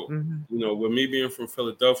 So, you know, with me being from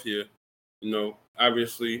Philadelphia, you know,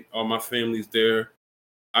 obviously all my family's there.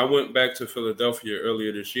 I went back to Philadelphia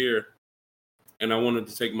earlier this year and I wanted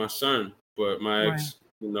to take my son, but my ex,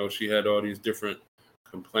 you know, she had all these different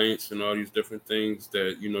complaints and all these different things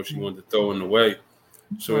that, you know, she wanted to throw in the way.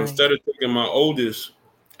 So instead of taking my oldest,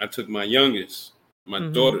 I took my youngest, my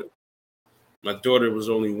daughter. My daughter was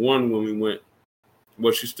only 1 when we went.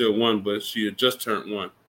 Well, she's still 1, but she had just turned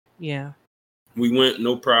 1. Yeah. We went,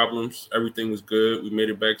 no problems. Everything was good. We made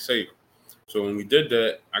it back safe. So when we did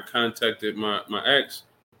that, I contacted my ex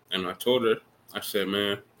and I told her, I said,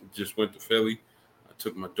 man, we just went to Philly. I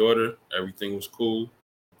took my daughter. Everything was cool.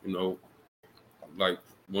 You know, like,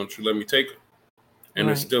 why don't you let me take her? And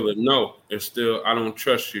it's still a no. It's still, I don't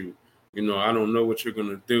trust you. You know, I don't know what you're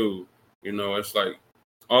gonna do. You know, it's like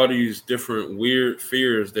all these different weird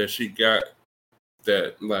fears that she got.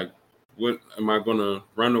 That like, what am I gonna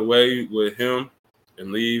run away with him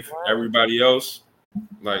and leave everybody else?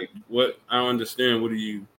 Like, what? I don't understand. What do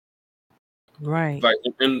you like?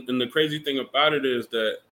 And the crazy thing about it is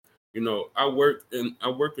that, you know, I work in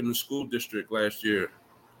the school district last year.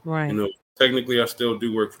 Right. You know, technically, I still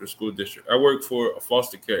do work for the school district. I work for a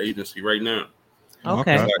foster care agency right now.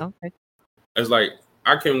 Okay. It's like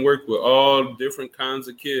I can work with all different kinds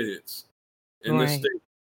of kids in this state.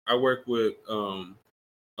 I work with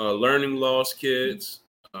learning loss kids.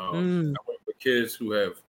 I work with kids who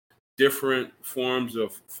have different forms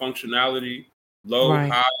of functionality, low,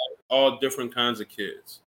 high, all different kinds of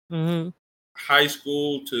kids. High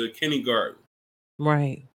school to kindergarten.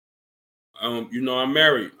 Right. You know, I'm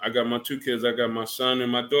married. I got my 2 kids. I got my son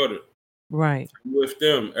and my daughter. Right. I'm with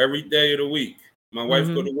them every day of the week. My wife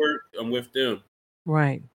go to work. I'm with them.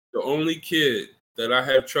 Right. The only kid that I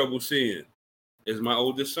have trouble seeing is my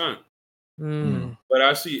oldest son. But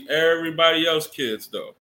I see everybody else kids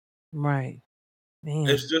though. Right. Man.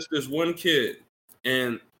 It's just this one kid.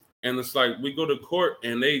 And it's like we go to court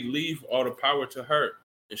and they leave all the power to her.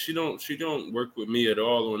 And she don't work with me at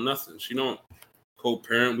all or nothing. She don't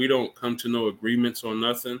co-parent. We don't come to no agreements on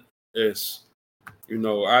nothing. It's, you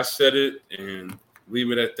know, I said it and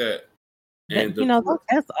leave it at that. And you know,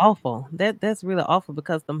 that's awful. That's really awful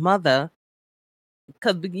because the mother,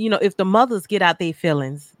 you know, if the mothers get out their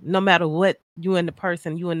feelings, no matter what you and the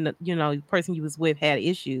person you was with had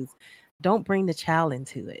issues, don't bring the child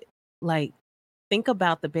into it. Like, think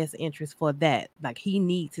about the best interest for that. Like, he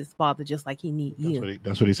needs his father just like he needs you.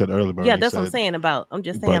 That's what he said earlier. Yeah, that's what I'm saying about. I'm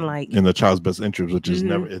just saying, like, in the child's best interest, which is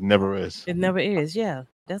never is. It never is. Yeah,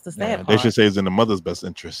 that's the sad part. They should say it's in the mother's best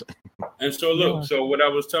interest. And so look, so what I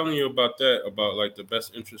was telling you about that, about like the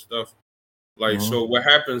best interest stuff, like, so what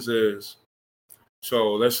happens is,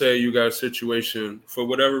 so let's say you got a situation for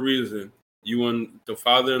whatever reason, you and the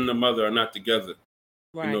father and the mother are not together.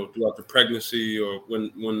 You know, throughout the pregnancy or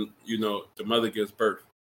when you know the mother gives birth.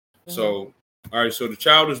 So, all right, so the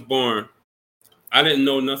child is born. I didn't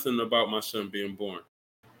know nothing about my son being born.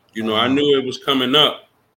 You know, I knew it was coming up,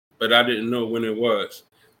 but I didn't know when it was.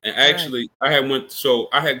 And actually, I had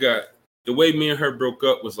got, the way me and her broke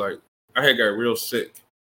up was like, I had got real sick.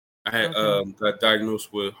 I had got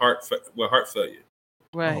diagnosed with heart failure.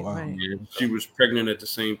 Right. And she was pregnant at the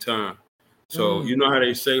same time. So you know how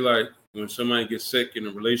they say, like, when somebody gets sick in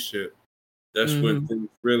a relationship, that's when things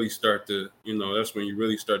really start to, you know, that's when you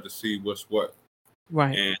really start to see what's what.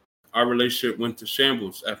 Right. And our relationship went to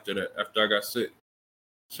shambles after that, after I got sick.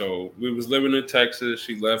 So we was living in Texas.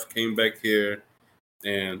 She left, came back here,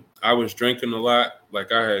 and I was drinking a lot.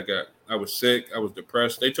 Like, I was sick. I was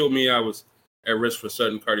depressed. They told me I was at risk for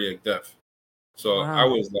sudden cardiac death. So I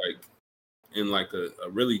was like in like a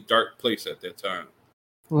really dark place at that time.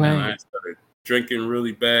 Right. And I started drinking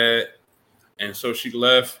really bad. And so she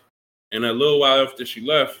left. And a little while after she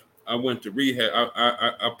left, I went to rehab.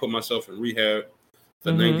 I put myself in rehab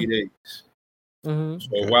for 90 days.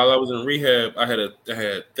 So while I was in rehab, I had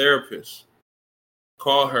a therapist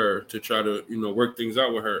call her to try to, you know, work things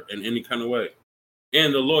out with her in any kind of way.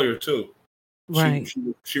 And the lawyer too. Right.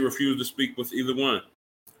 She refused to speak with either one.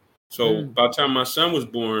 So by the time my son was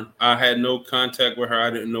born, I had no contact with her.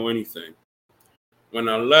 I didn't know anything. When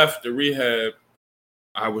I left the rehab,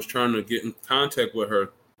 I was trying to get in contact with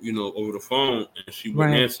her, you know, over the phone, and she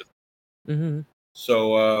wouldn't answer.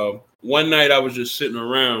 So one night I was just sitting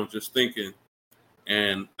around just thinking,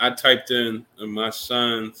 and I typed in my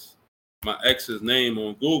ex's name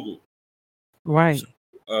on Google. Right.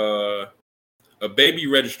 So, a baby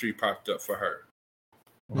registry popped up for her.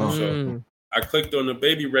 So I clicked on the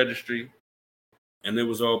baby registry, and it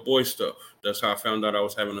was all boy stuff. That's how I found out I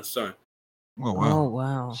was having a son. Oh wow! Oh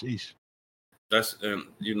wow! Sheesh. And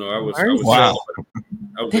you know, I was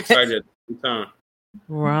excited at the time.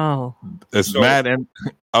 Wow! It's mad and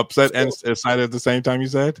upset and excited at the same time. You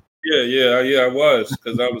said? Yeah, I was,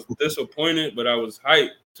 because I was disappointed, but I was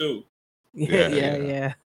hyped too.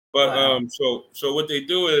 Yeah. But so what they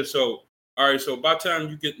do is, all right, so by the time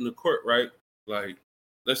you get in the court, right? Like,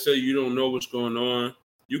 let's say you don't know what's going on.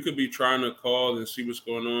 You could be trying to call and see what's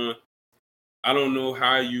going on. I don't know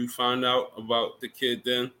how you find out about the kid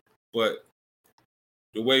then, but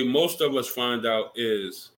the way most of us find out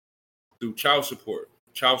is through child support.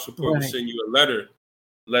 Child support will send you a letter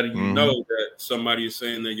letting you know that somebody is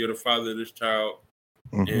saying that you're the father of this child.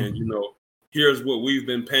 And, you know, here's what we've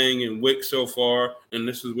been paying in WIC so far, and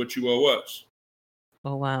this is what you owe us.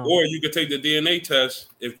 Oh, wow. Or you could take the DNA test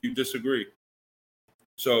if you disagree.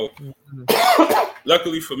 So,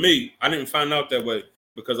 luckily for me, I didn't find out that way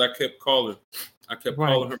because I kept calling. I kept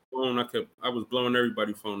calling her phone. I was blowing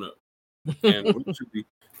everybody's phone up. And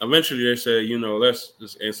eventually they said, let's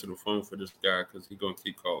just answer the phone for this guy because he's gonna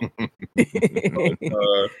keep calling.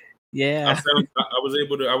 Yeah. I was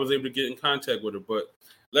able to get in contact with her, but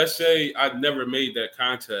let's say I never made that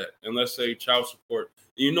contact, and let's say child support.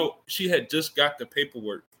 She had just got the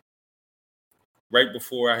paperwork right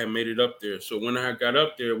before I had made it up there. So when I got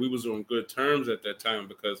up there, we was on good terms at that time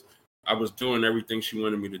because I was doing everything she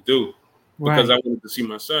wanted me to do because I wanted to see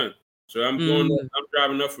my son. So I'm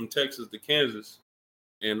driving up from Texas to Kansas,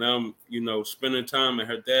 and I'm, spending time at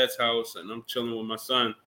her dad's house, and I'm chilling with my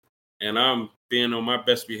son, and I'm being on my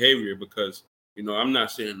best behavior because, I'm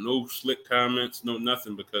not saying no slick comments, no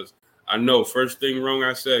nothing, because I know first thing wrong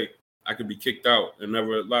I say, I could be kicked out and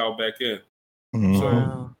never allowed back in.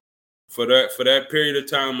 So for that period of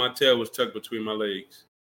time, my tail was tucked between my legs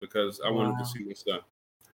because I wanted to see my son.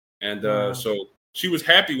 And so she was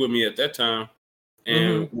happy with me at that time.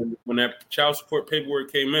 And when that child support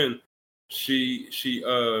paperwork came in, she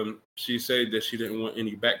said that she didn't want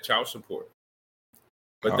any back child support.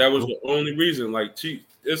 But that was the only reason. Like,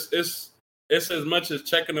 it's as much as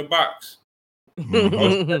checking a box.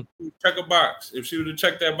 Check a box. If she would have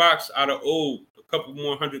checked that box, I'd have owed a couple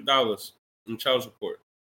more $100 in child support.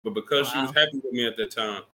 But because she was happy with me at that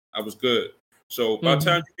time, I was good. So by the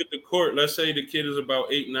time you get to court, let's say the kid is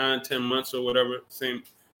about 8, 9, 10 months or whatever, same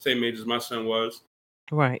age as my son was.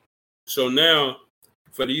 Right. So now,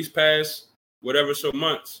 for these past whatever so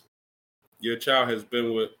months, your child has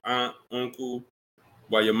been with aunt, uncle,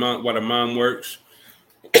 while the mom works,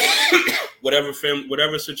 whatever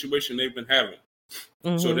situation they've been having.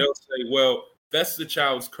 So they'll say, well, that's the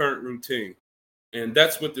child's current routine, and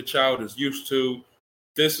that's what the child is used to.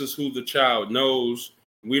 This is who the child knows.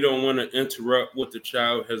 We don't want to interrupt what the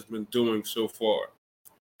child has been doing so far.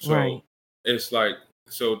 So it's like,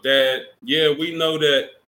 so Dad, we know that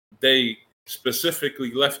they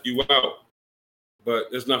specifically left you out, but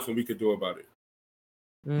there's nothing we could do about it.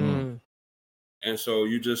 And so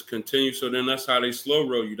you just continue. So then that's how they slow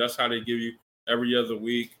roll you. That's how they give you every other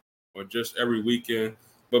week or just every weekend.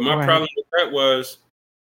 But my problem with that was,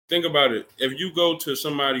 think about it. If you go to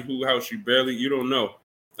somebody whose house you don't know,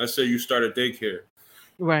 let's say you start a daycare.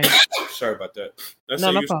 Right. Sorry about that. Let's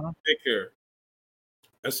No say you problem. start daycare.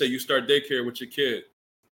 Let's say you start daycare with your kid.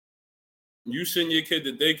 You send your kid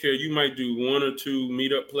to daycare, you might do 1 or 2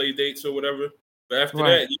 meetup play dates or whatever. But after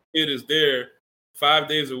that, your kid is there 5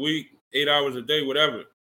 days a week, 8 hours a day, whatever.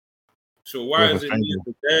 So why is it me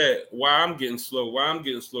as a dad? Why I'm getting slow? Why I'm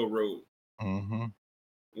getting slow road?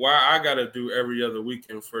 Why I gotta do every other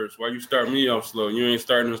weekend first? Why you start me off slow? You ain't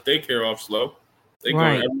starting this daycare off slow. They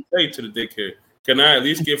going every day to the daycare. Can I at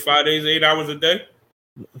least get 5 days, 8 hours a day?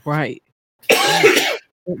 Right.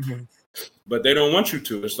 But they don't want you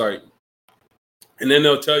to. It's like, and then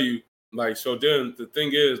they'll tell you, like, so then the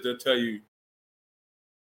thing is, they'll tell you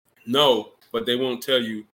no, but they won't tell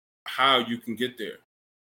you how you can get there,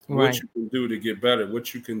 what you can do to get better,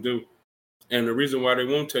 what you can do. And the reason why they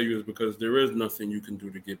won't tell you is because there is nothing you can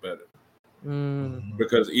do to get better.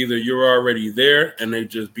 Because either you're already there and they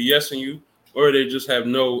just BSing you, or they just have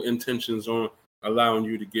no intentions on allowing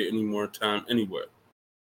you to get any more time anywhere.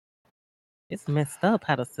 It's messed up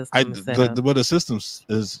how the system is set up. But the system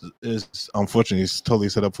is unfortunately it's totally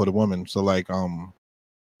set up for the woman. So like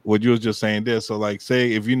what you was just saying there. So like,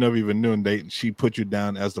 say if you never even knew and she put you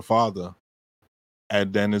down as the father,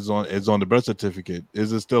 and then it's on the birth certificate.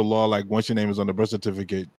 Is it still law? Like once your name is on the birth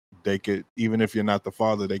certificate, they could, even if you're not the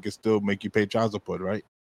father, they could still make you pay child support, right?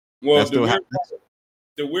 Well,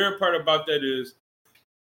 the weird part about that is,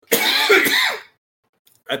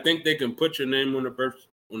 I think they can put your name on the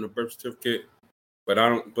birth certificate,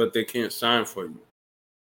 but they can't sign for you.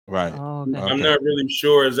 Right. I'm not really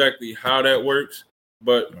sure exactly how that works,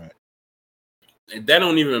 but that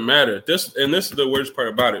don't even matter. This is the worst part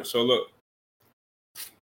about it. So look,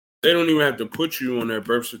 they don't even have to put you on their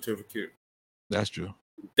birth certificate. That's true.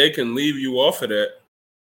 They can leave you off of that,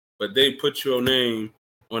 but they put your name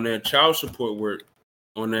on their child support work,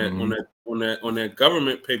 on that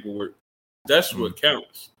government paperwork. That's what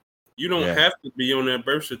counts. You don't have to be on that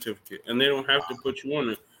birth certificate, and they don't have to put you on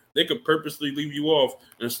it. They could purposely leave you off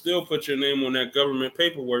and still put your name on that government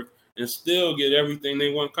paperwork and still get everything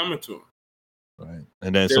they want coming to them. Right.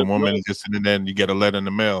 And then some woman just sitting there and you get a letter in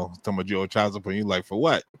the mail talking about your child support. You're like, for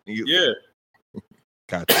what?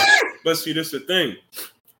 Gotcha. But see, this is the thing.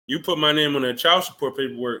 You put my name on that child support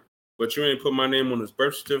paperwork, but you ain't put my name on his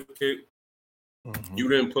birth certificate. You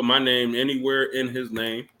didn't put my name anywhere in his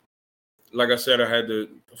name. Like I said, I had to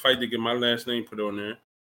fight to get my last name put on there.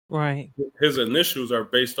 Right. His initials are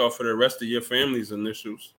based off of the rest of your family's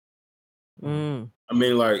initials. Mm. I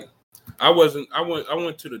mean, like, I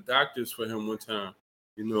went to the doctors for him one time.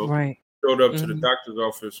 You know, Right. showed up to the doctor's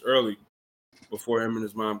office early before him and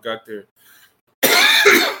his mom got there.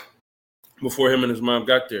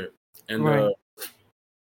 And Right.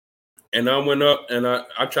 and I went up and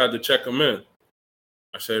I tried to check him in.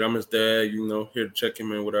 I said, I'm his dad, you know, here to check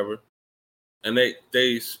him in, whatever. And they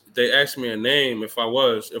asked me a name if I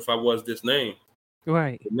was this name.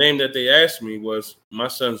 Right. The name that they asked me was my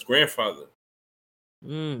son's grandfather.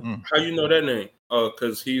 How you know that name?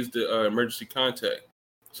 Because he's the emergency contact.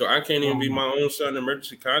 So I can't even be my own son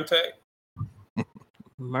emergency contact.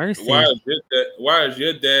 Mercy. Why is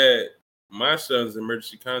your dad my son's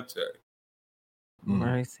emergency contact?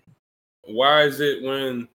 Mercy. Why is it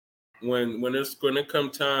when it's going to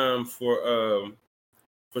come time for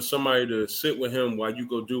somebody to sit with him while you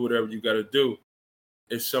go do whatever you got to do,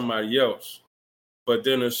 it's somebody else. But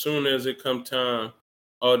then as soon as it come time,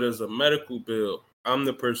 there's a medical bill, I'm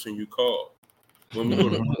the person you call. When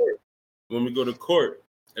we go to court,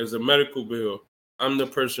 there's a medical bill, I'm the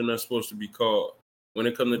person that's supposed to be called. When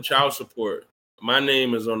it comes to child support, my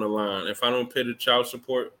name is on the line. If I don't pay the child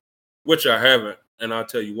support, which I haven't, and I'll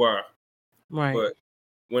tell you why. Right. But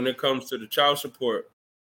when it comes to the child support,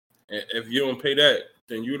 if you don't pay that,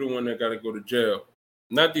 then you're the one that got to go to jail.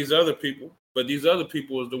 Not these other people, but these other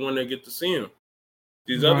people is the one that get to see him.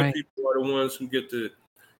 These other people are the ones who get to,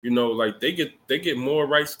 you know, like they get more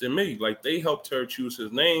rights than me. Like they helped her choose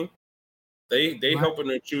his name. They helping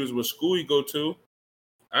her choose what school you go to.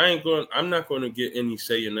 I'm not going to get any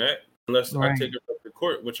say in that unless I take it up to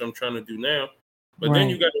court, which I'm trying to do now. But then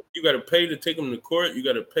you got to pay to take them to court. You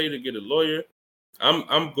got to pay to get a lawyer.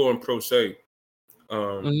 I'm going pro se.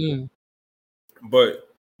 But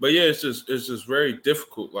yeah, it's just very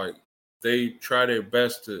difficult. Like they try their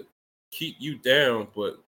best to keep you down,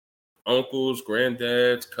 but uncles,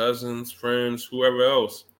 granddads, cousins, friends, whoever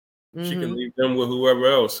else, she can leave them with whoever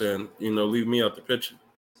else, and you know, leave me out the picture.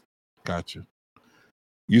 Gotcha.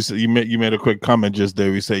 You said you made a quick comment just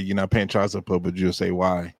there. You say you're not paying child support, but you'll say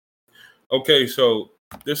why. Okay, so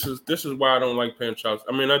this is why I don't like paying child.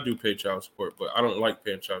 I mean, I do pay child support, but I don't like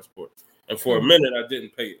paying child support. And for a minute, I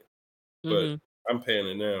didn't pay it, but I'm paying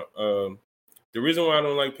it now. The reason why I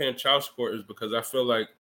don't like paying child support is because I feel like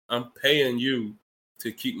I'm paying you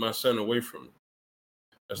to keep my son away from me.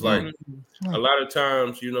 It's like a lot of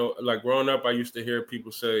times, you know, like growing up, I used to hear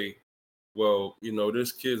people say, well, you know,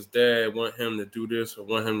 this kid's dad want him to do this or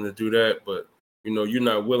want him to do that, but, you know, you're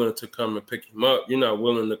not willing to come and pick him up. You're not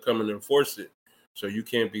willing to come and enforce it. So you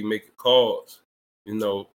can't be making calls, you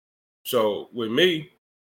know. So with me,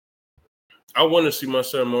 I want to see my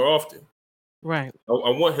son more often. Right. I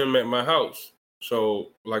want him at my house.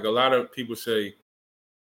 So like a lot of people say,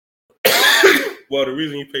 well, the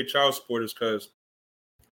reason you pay child support is because,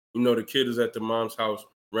 you know, the kid is at the mom's house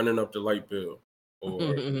running up the light bill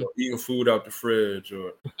or eating food out the fridge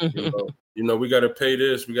or, you know, we got to pay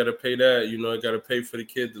this, we got to pay that, you know, I got to pay for the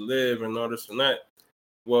kid to live and all this and that.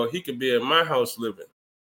 Well, he could be at my house living.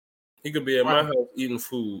 He could be at my house eating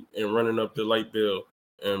food and running up the light bill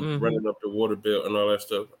and running up the water bill and all that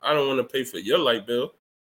stuff. I don't want to pay for your light bill.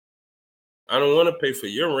 I don't want to pay for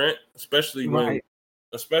your rent, especially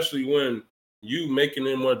when you making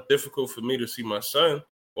it more difficult for me to see my son.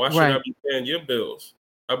 Why should I be paying your bills?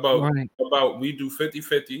 How about we do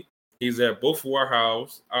 50-50? He's at both of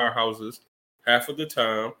our houses half of the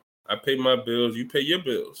time. I pay my bills, you pay your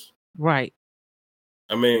bills. Right.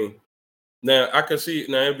 I mean, now I can see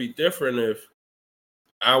now it'd be different if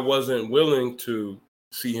I wasn't willing to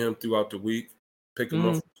see him throughout the week, pick him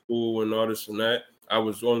up from school and all this and that. I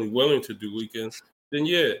was only willing to do weekends. Then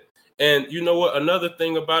yeah. And you know what? Another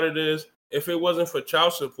thing about it is if it wasn't for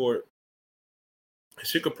child support,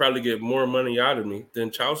 she could probably get more money out of me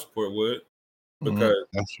than child support would. Because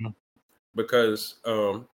that's true. Because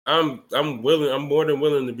I'm more than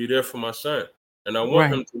willing to be there for my son. And I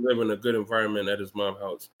want him to live in a good environment at his mom's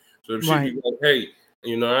house. So if she be like, hey,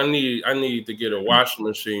 you know, I need to get a washing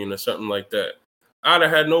machine or something like that, I'd have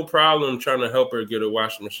had no problem trying to help her get a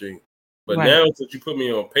washing machine. But now that you put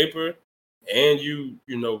me on paper and you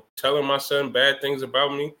know, telling my son bad things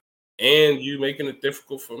about me and you making it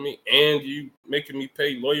difficult for me and you making me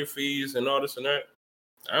pay lawyer fees and all this and that,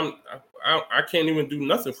 I can't even do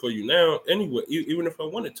nothing for you now anyway, even if I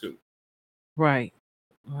wanted to. Right.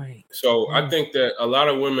 So I think that a lot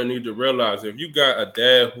of women need to realize if you got a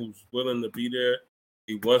dad who's willing to be there,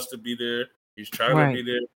 he wants to be there, he's trying to be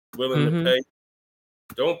there, willing to pay,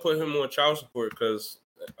 don't put him on child support because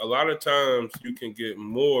a lot of times you can get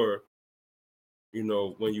more, you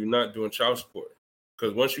know, when you're not doing child support.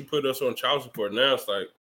 Because once you put us on child support, now it's like,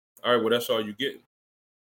 all right, well, that's all you get.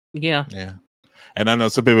 Yeah. Yeah. And I know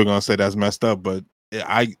some people are gonna say that's messed up, but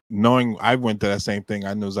I went to that same thing.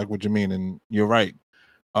 I know exactly what you mean, and you're right.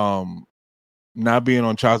 Not being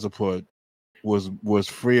on child support was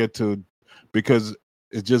freer to, because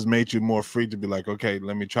it just made you more free to be like, okay,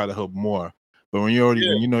 let me try to help more. But when when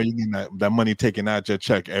you know you get that money taken out your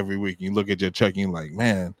check every week, you look at your check and you're like,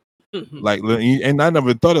 man, like, and I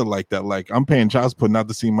never thought of it like that. Like, I'm paying child support not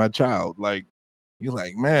to see my child. Like, you're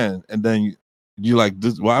like, man, and then you like,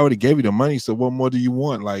 this, well, I already gave you the money, so what more do you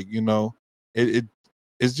want? Like,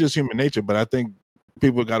 it's just human nature. But I think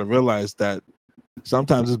people got to realize that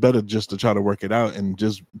sometimes it's better just to try to work it out and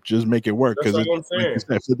just make it work, because it's like you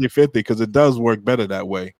said, 50-50, because it does work better that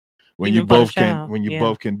way when you both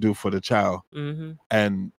can do for the child.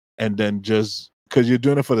 And then just because you're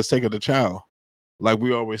doing it for the sake of the child. Like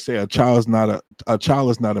we always say, a child is not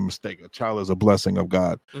a mistake. A child is a blessing of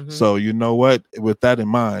God. So you know what? With that in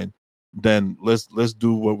mind, then let's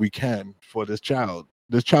do what we can for this child.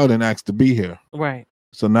 This child didn't ask to be here. Right.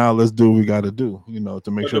 So now let's do what we got to do,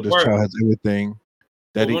 to make sure this child has everything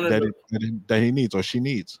that he needs or she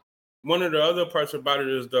needs. One of the other parts about it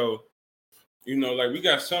is, though, like we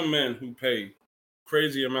got some men who pay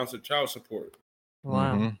crazy amounts of child support.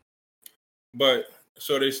 Wow. But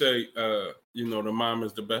so they say, the mom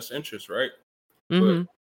is the best interest, right? But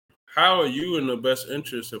how are you in the best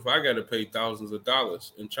interest if I got to pay thousands of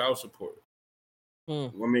dollars in child support? I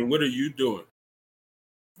mean, what are you doing?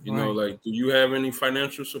 Like, do you have any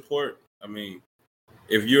financial support? I mean,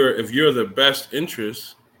 if you're the best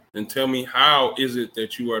interest, then tell me, how is it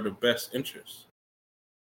that you are the best interest?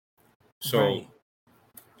 So,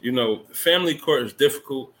 family court is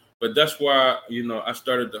difficult, but that's why, I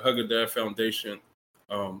started the Hug a Dad Foundation.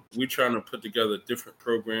 We're trying to put together different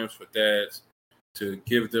programs for dads to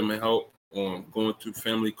give them help on going through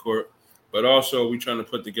family court, but also we're trying to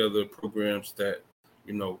put together programs that,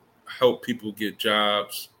 help people get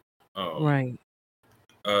jobs. We're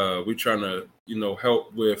trying to,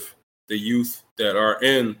 help with the youth that are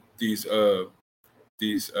in these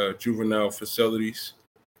juvenile facilities.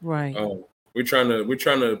 Right. We're trying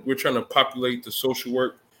to populate the social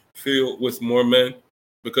work field with more men,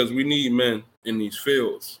 because we need men in these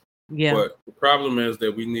fields. Yeah. But the problem is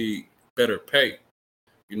that we need better pay.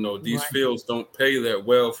 These fields don't pay that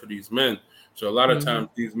well for these men. So a lot of times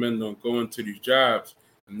these men don't go into these jobs,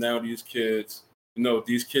 and now these kids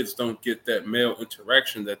don't get that male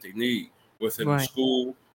interaction that they need within the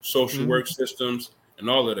school, social work systems, and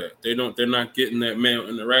all of that. They're not getting that male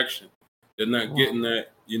interaction. They're not getting that,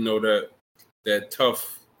 that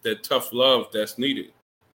tough love that's needed.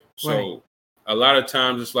 So a lot of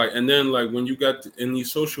times it's like, and then like when you got in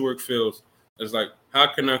these social work fields, it's like, how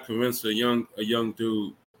can I convince a young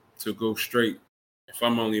dude to go straight if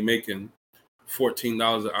I'm only making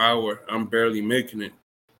 $14 an hour? I'm barely making it.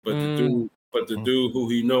 But the dude who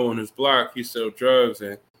he know on his block, he sell drugs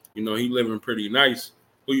and he living pretty nice.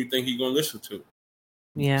 Who you think he gonna listen to?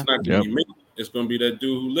 Yeah. It's not gonna be me. It's gonna be that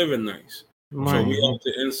dude who living nice. So we have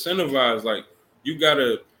to incentivize, like, you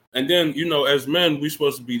gotta, and then as men, we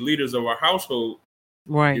supposed to be leaders of our household.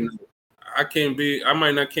 Right. I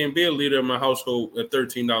might not can't be a leader in my household at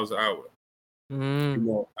 $13 an hour.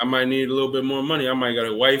 I might need a little bit more money. I might got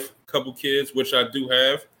a wife, a couple kids, which I do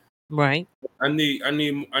have. Right. I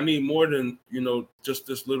need more than just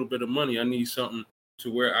this little bit of money. I need something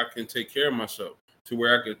to where I can take care of myself, to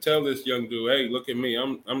where I could tell this young dude, hey, look at me,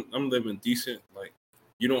 I'm living decent. Like,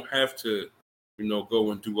 you don't have to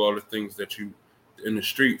go and do all the things that you in the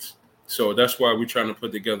streets. So that's why we're trying to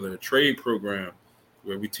put together a trade program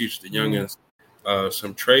where we teach the youngins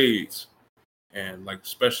some trades, and like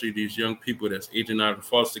especially these young people that's aging out of the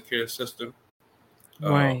foster care system.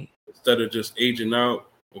 Instead of just aging out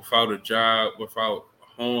without a job, without a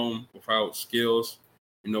home, without skills,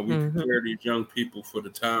 we prepare these young people for the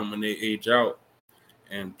time when they age out.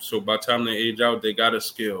 And so by the time they age out, they got a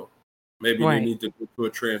skill. Maybe they need to go to a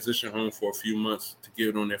transition home for a few months to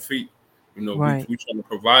get on their feet. We trying to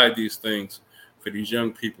provide these things for these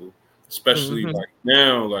young people, especially like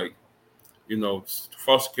now, like, the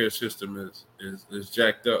foster care system is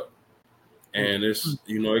jacked up, and it's,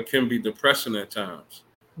 it can be depressing at times.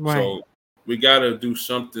 So we got to do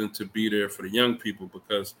something to be there for the young people,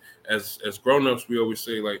 because as grown-ups, we always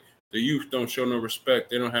say, like, the youth don't show no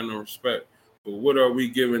respect. They don't have no respect. But what are we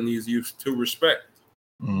giving these youth to respect?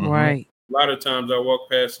 A lot of times I walk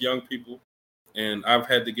past young people, and I've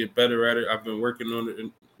had to get better at it. I've been working on it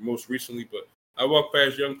most recently, but I walk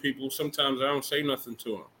past young people. Sometimes I don't say nothing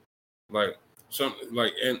to them. Like,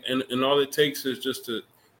 and all it takes is just to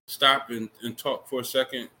stop and talk for a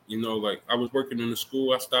second. You know, like I was working in the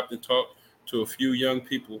school, I stopped and talked to a few young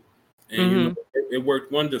people, and you know, it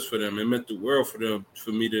worked wonders for them. It meant the world for them,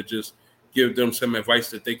 for me to just give them some advice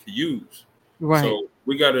that they could use. Right. So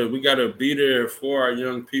we gotta be there for our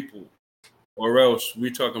young people, or else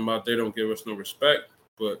we talking about they don't give us no respect,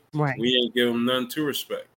 but we ain't give them none to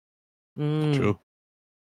respect. True.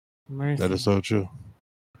 Mercy. That is so true.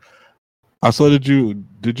 I saw. Did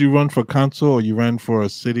you run for council, or you ran for a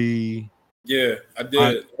city? Yeah, I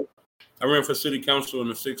did. I ran for city council in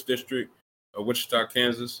the 6th district of Wichita,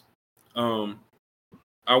 Kansas. I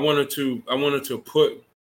wanted to put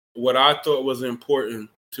what I thought was important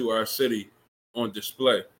to our city on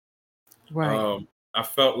display. Right. I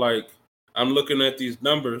felt like I'm looking at these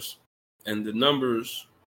numbers, and the numbers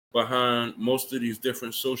behind most of these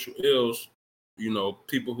different social ills, you know,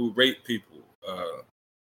 people who rape people,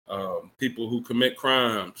 people who commit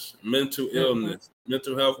crimes, mental illness,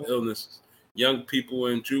 mental health illnesses, young people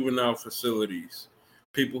in juvenile facilities,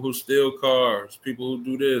 people who steal cars, people who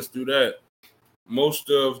do this, do that. Most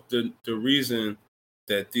of the reason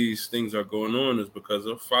that these things are going on is because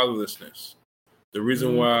of fatherlessness. The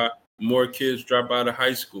reason why more kids drop out of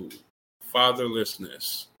high school,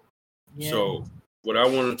 fatherlessness. Yeah. So what I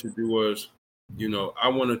wanted to do was, you know, I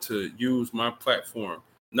wanted to use my platform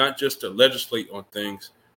not just to legislate on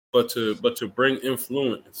things, but to bring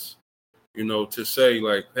influence. You know, to say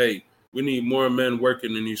like, hey, we need more men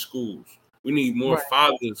working in these schools. We need more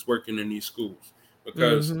fathers working in these schools,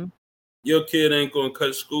 because your kid ain't gonna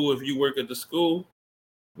cut school if you work at the school,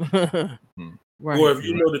 or if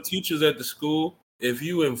you know the teachers at the school. If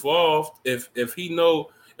you involved, if he know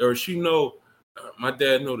or she know, my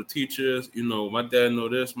dad know the teachers. You know, my dad know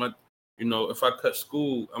this. You know, if I cut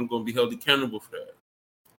school, I'm gonna be held accountable for that.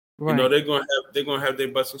 You know, they're gonna have their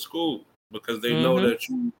butts in school, because they know that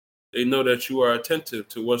you are attentive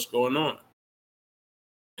to what's going on.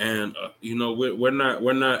 And you know, we're not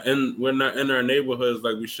in our neighborhoods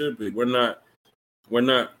like we should be. We're not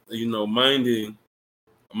you know, minding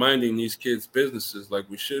these kids' businesses like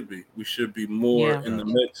we should be. We should be more in the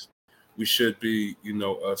mix. We should be, you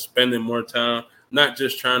know, spending more time, not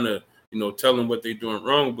just trying to, you know, tell them what they're doing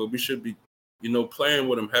wrong, but we should be, you know, playing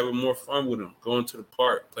with them, having more fun with them, going to the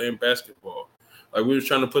park, playing basketball. Like we were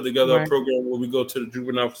trying to put together a program where we go to the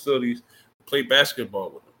juvenile facilities, play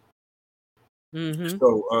basketball with them.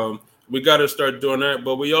 So we got to start doing that,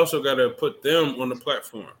 but we also got to put them on the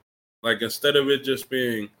platform. Like instead of it just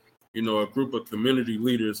being, you know, a group of community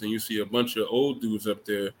leaders and you see a bunch of old dudes up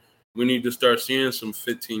there, we need to start seeing some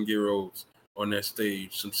 15-year-olds on that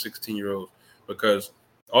stage, some 16-year-olds, because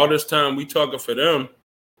all this time we talking for them,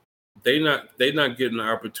 they not getting the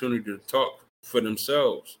opportunity to talk for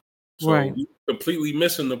themselves. So we completely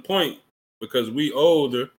missing the point, because we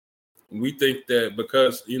older, we think that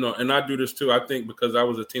because, you know, and I do this too. I think because I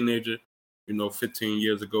was a teenager, you know, 15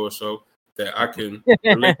 years ago or so, that I can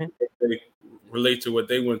relate to what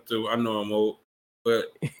they went through. I know I'm old, but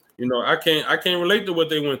you know, I can't relate to what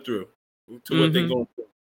they went through, to what they're going through.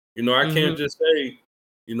 You know, I can't just say,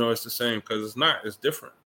 you know, it's the same, because it's not. It's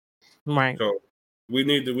different. Right. So we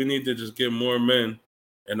need to just get more men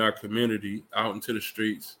in our community out into the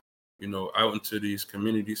streets, you know, out into these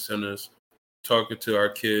community centers, talking to our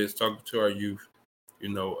kids, talking to our youth, you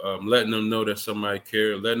know, letting them know that somebody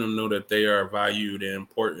cares, letting them know that they are valued and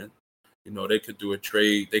important. You know, they could do a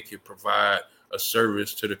trade, they could provide a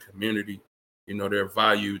service to the community. You know, they're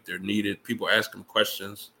valued, they're needed. People ask them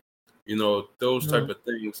questions. You know, those type of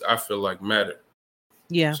things I feel like matter.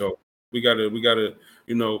 Yeah. So we gotta,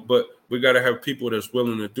 you know, but we gotta have people that's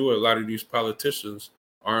willing to do it. A lot of these politicians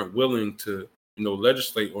aren't willing to, you know,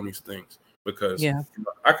 legislate on these things, because you know,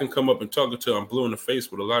 I can come up and talk until I'm blue in the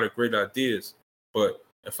face with a lot of great ideas, but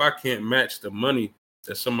if I can't match the money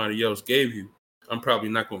that somebody else gave you, I'm probably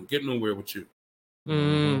not going to get nowhere with you.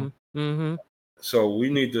 So we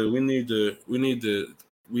need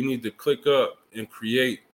to click up and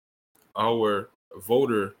create our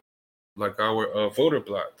voter block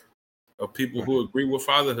of people who agree with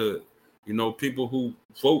fatherhood. You know, people who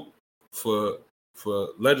vote for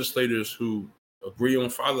legislators who agree on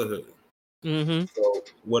fatherhood. So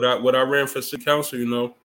what I ran for city council, you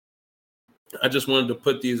know, I just wanted to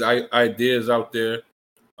put these ideas out there.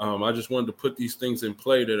 I just wanted to put these things in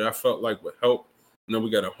play that I felt like would help. You know, we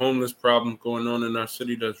got a homeless problem going on in our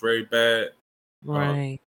city that's very bad.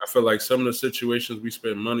 Right. I feel like some of the situations we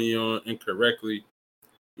spend money on incorrectly,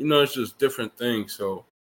 you know, it's just different things. So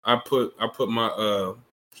I put my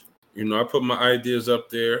I put my ideas up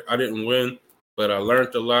there. I didn't win, but I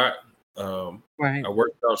learned a lot. I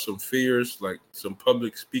worked out some fears, like some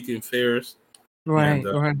public speaking fears.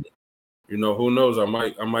 And you know, who knows? I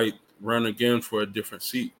might run again for a different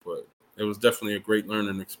seat, but it was definitely a great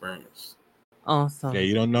learning experience. Awesome. Yeah,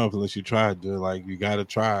 you don't know unless you try, dude. Like, you gotta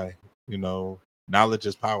try. You know, knowledge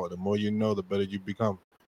is power. The more you know, the better you become.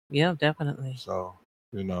 Yeah, definitely. So,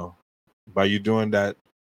 you know, by you doing that,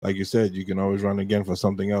 like you said, you can always run again for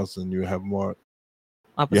something else, and you have more.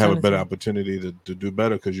 You have a better opportunity to do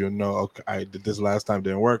better because you know, okay, I did this last time,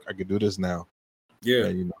 didn't work. I could do this now. Yeah,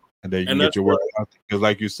 and, you know, and then you can get your work out. Because,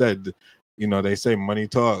 like you said, you know, they say money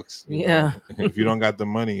talks. Yeah. If you don't got the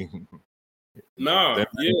money, yeah,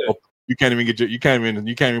 you can't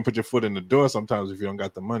even put your foot in the door sometimes if you don't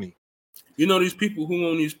got the money. You know, these people who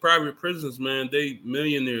own these private prisons, man, they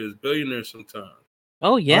millionaires, billionaires sometimes.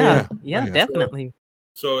 Oh yeah, definitely.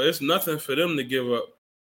 So it's nothing for them to give up,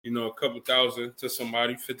 you know, a couple thousand to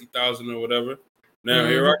somebody, 50,000 or whatever. Now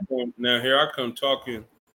here I come talking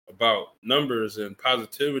about numbers and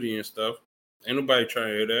positivity and stuff. Ain't nobody trying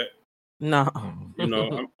to hear that. No. You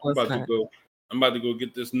know, I'm about to go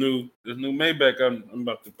get this new Maybach I'm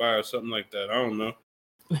about to buy or something like that. I don't know.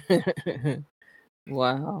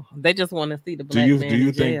 Wow, they just want to see the black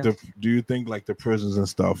man. Do you think like the prisons and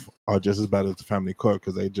stuff are just as bad as the family court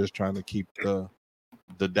because they just trying to keep the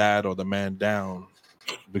dad or the man down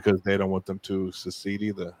because they don't want them to succeed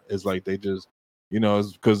either? It's like they just, you know,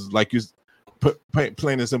 it's because like you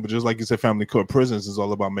plain and simple, just like you said, family court, prisons is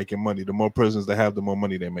all about making money. The more prisons they have, the more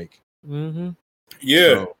money they make. Mm-hmm.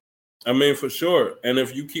 Yeah, so, I mean, for sure. And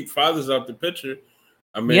if you keep fathers out the picture,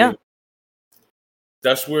 I mean,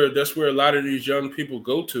 that's where a lot of these young people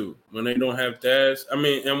go to when they don't have dads. I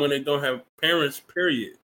mean, and when they don't have parents,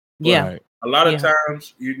 period. Yeah. But a lot of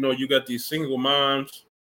times, you know, you got these single moms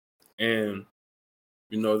and,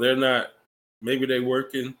 you know, maybe they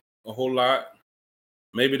working a whole lot.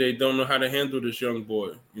 Maybe they don't know how to handle this young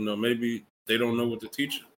boy. You know, maybe they don't know what to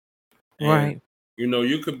teach him. And, right. You know,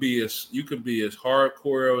 you could be as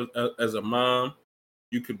hardcore as a mom.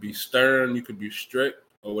 You could be stern. You could be strict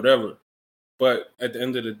or whatever. But at the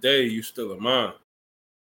end of the day, you still a mom.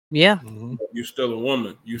 Yeah. Mm-hmm. You still a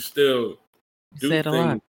woman. You still do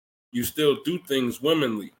things. You still do things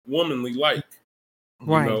womanly like.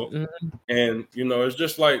 Right. You know, and you know, it's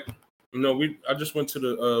just like, you know, I just went to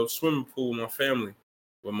the swimming pool with my family,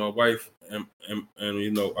 with my wife and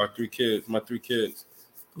you know, my 3 kids.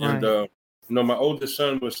 Right. And you know, my oldest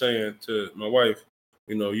son was saying to my wife,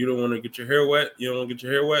 you know, you don't want to get your hair wet. You don't want to get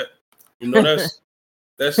your hair wet. You know,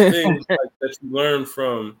 that's things like that you learn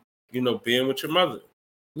from, you know, being with your mother.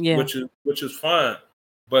 Yeah. Which is fine.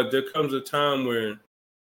 But there comes a time where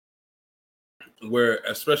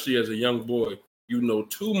especially as a young boy, you know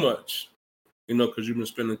too much, you know, because you've been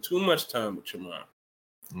spending too much time with your mom.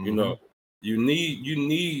 Mm-hmm. You know, you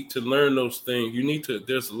need to learn those things.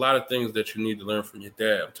 There's a lot of things that you need to learn from your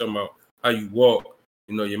dad. I'm talking about how you walk,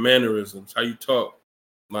 you know, your mannerisms, how you talk.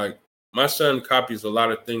 Like, my son copies a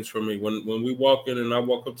lot of things from me. When we walk in and I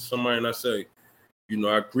walk up to somebody and I say, you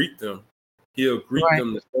know, I greet them, he'll greet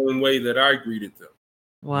them the same way that I greeted them.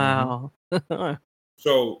 Wow.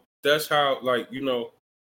 So that's how, like, you know,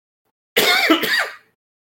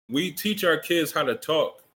 we teach our kids how to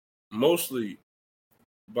talk mostly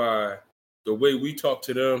by the way we talk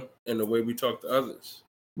to them and the way we talk to others.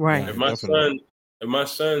 Right. If my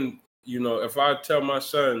son, you know, if I tell my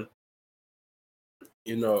son,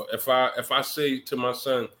 you know, if I say to my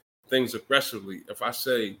son things aggressively, if I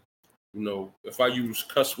say, you know, if I use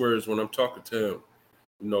cuss words when I'm talking to him,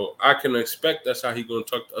 you know, I can expect that's how he's going to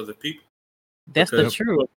talk to other people. That's the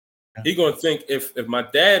truth. He's going to think if my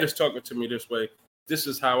dad is talking to me this way, this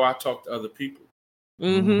is how I talk to other people.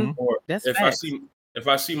 Mm-hmm. Or that's if facts. if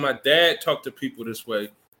I see my dad talk to people this way,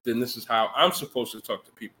 then this is how I'm supposed to talk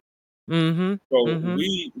to people. Mm-hmm. So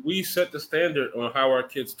we set the standard on how our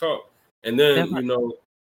kids talk. And then, you know,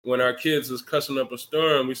 when our kids is cussing up a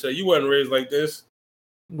storm, we say, you wasn't raised like this.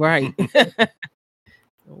 Right. That's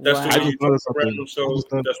the way you talk around him, so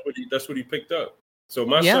that's what he picked up. So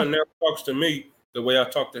my son now talks to me the way I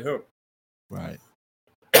talk to him. Right.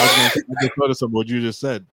 I just noticed what you just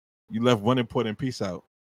said. You left one important piece out.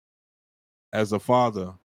 As a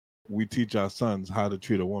father, we teach our sons how to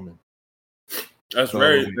treat a woman. That's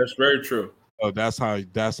very true. Oh, that's how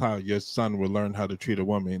your son will learn how to treat a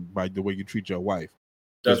woman, by the way you treat your wife.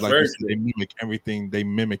 That's like very you said, true. They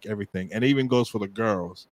mimic everything. And it even goes for the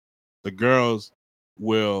girls. The girls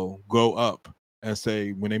will go up and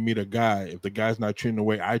say, when they meet a guy, if the guy's not treating the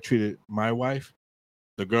way I treated my wife,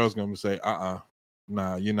 the girl's gonna say,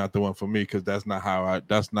 nah, you're not the one for me, because that's not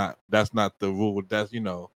the rule. That's, you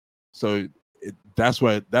know, so that's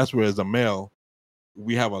where as a male,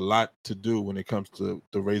 we have a lot to do when it comes to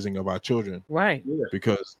the raising of our children, right?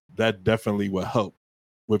 Because that definitely will help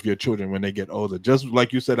with your children when they get older. Just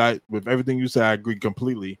like you said, with everything you said, I agree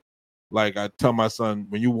completely. Like I tell my son,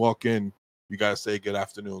 when you walk in, you gotta say good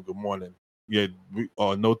afternoon, good morning. Yeah,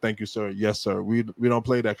 no, thank you, sir. Yes, sir. We don't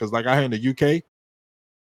play that because, like I hear in the UK,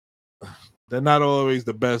 they're not always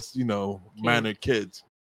the best, mannered kids.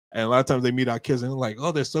 And a lot of times they meet our kids and they're like,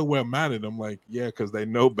 oh, they're so well mannered. I'm like, yeah, because they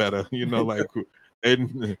know better. Like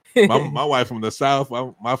my wife from the South.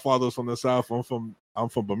 My father's from the South. I'm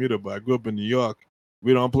from Bermuda, but I grew up in New York.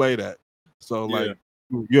 We don't play that. So like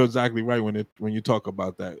you're exactly right when you talk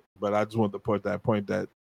about that. But I just want to put that point that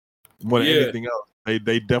more than anything else,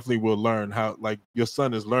 they definitely will learn how, like your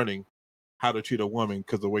son is learning how to treat a woman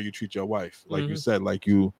because the way you treat your wife. Like you said,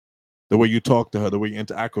 the way you talk to her, the way you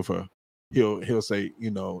interact with her, he'll say,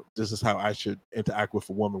 this is how I should interact with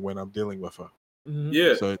a woman when I'm dealing with her.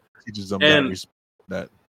 Yeah. So it teaches them that.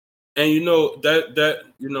 And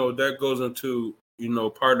that goes into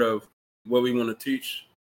part of what we want to teach,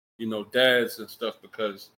 dads and stuff,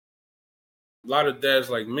 because a lot of dads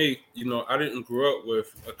like me, I didn't grow up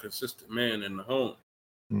with a consistent man in the home.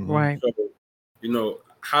 Right. So,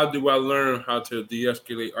 how do I learn how to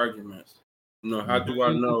de-escalate arguments? How do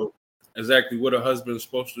I know exactly what a husband's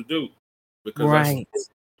supposed to do? Because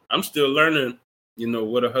I'm still learning,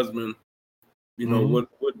 what a husband,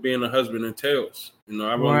 what being a husband entails.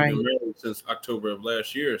 I've only been married since October of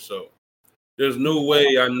last year, so there's no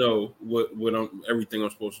way I know what everything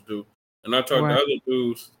I'm supposed to do. And I talk to other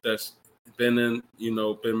dudes that's been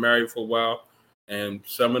married for a while, and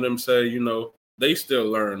some of them say, they still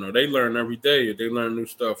learn, or they learn every day, or they learn new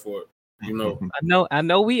stuff, or I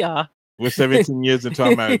know we are. We're 17 years into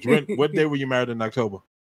our marriage. What day were you married in October?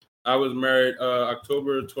 I was married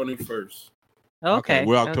October 21st. Okay.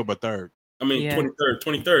 We're October 3rd. I mean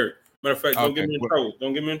 23rd. Matter of fact, don't get me in trouble.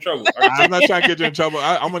 Don't get me in trouble. I'm not trying to get you in trouble.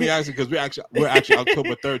 I'm only asking because we're actually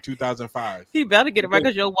October 3rd, 2005. He better get it right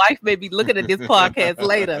because your wife may be looking at this podcast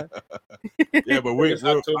later. Yeah, but we're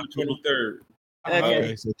October 23rd.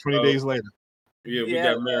 Okay, so 20 days later. Yeah, we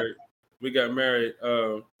got married. We got married.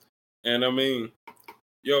 And I mean,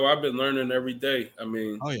 I've been learning every day. I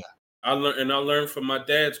mean, I learned from my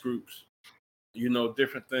dad's groups,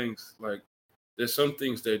 different things. Like there's some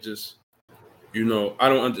things that just, I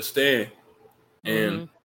don't understand. And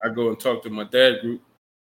I go and talk to my dad group.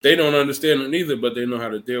 They don't understand it either, but they know how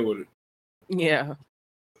to deal with it. Yeah.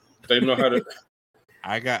 They know how to.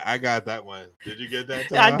 I got that one. Did you get that,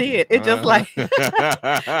 Tom? I did. It just like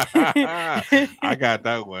I got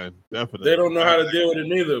that one. Definitely. They don't know how to deal with it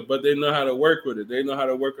neither, but they know how to work with it. They know how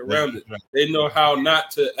to work around it. They know how not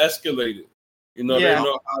to escalate it. They know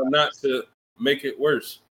how not to make it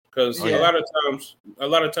worse. Because a lot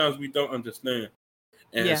of times we don't understand.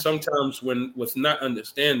 And sometimes when what's not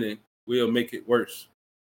understanding, we'll make it worse.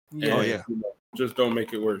 And, just don't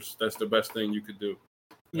make it worse. That's the best thing you could do.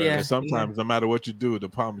 And sometimes no matter what you do, the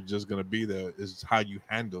problem is just going to be there. It's how you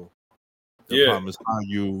handle the problem. Is how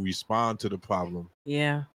you respond to the problem.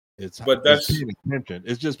 Yeah. It's paying attention.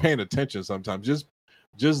 It's just paying attention sometimes.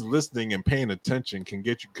 Just listening and paying attention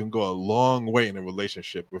can go a long way in a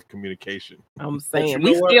relationship with communication. I'm saying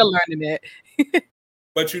we still learning that.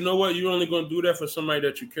 But you know what? You're only going to do that for somebody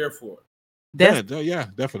that you care for. Yeah,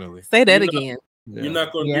 definitely. Say that again. You're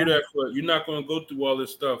not going to do that you're not going to go through all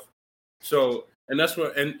this stuff. So, and that's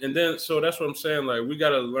what, and then, so that's what I'm saying. Like, we got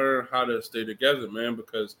to learn how to stay together, man,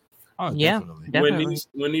 because definitely.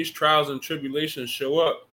 When these trials and tribulations show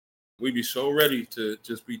up, we be so ready to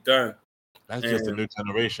just be done. That's just a new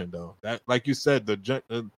generation, though. That, like you said,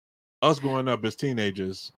 us growing up as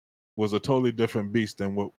teenagers was a totally different beast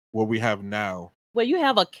than what we have now. Well, you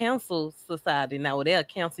have a counsel society now where they'll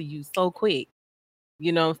counsel you so quick.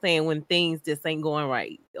 You know what I'm saying? When things just ain't going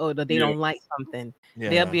right or they don't like something,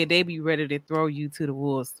 they be ready to throw you to the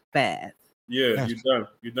wolves fast. Yeah, you're done.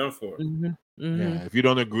 You're done for it. Yeah, if you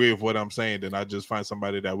don't agree with what I'm saying, then I just find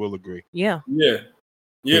somebody that will agree. Yeah,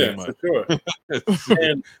 for sure.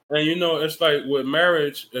 and it's like with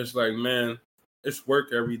marriage, it's like, man, it's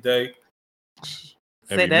work every day.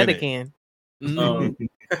 Say that again.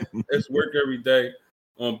 It's work every day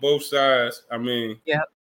on both sides. I mean,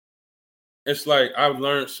 it's like I've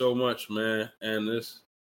learned so much, man. And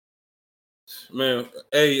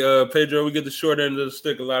Pedro, we get the short end of the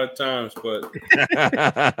stick a lot of times, but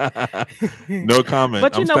no comment.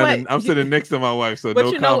 But I'm sitting next to my wife, so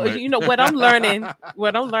no comment. You know what I'm learning.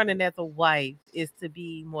 What I'm learning as a wife is to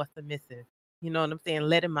be more submissive. You know what I'm saying?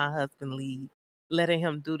 Letting my husband lead, letting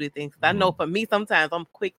him do the things. I know for me, sometimes I'm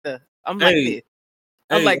quick to. I'm like this.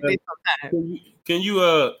 I'm like this sometimes. Can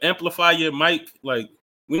you amplify your mic? Like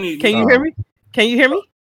we need. Can you hear me? Can you hear me?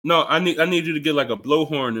 No, I need you to get like a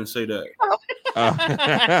blowhorn and say that.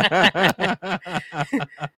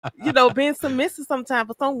 You know, being submissive sometimes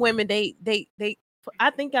for some women, they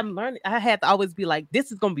I think I'm learning. I had to always be like,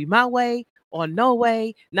 this is gonna be my way or no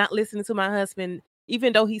way. Not listening to my husband,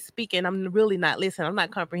 even though he's speaking, I'm really not listening. I'm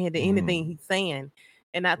not comprehending anything he's saying.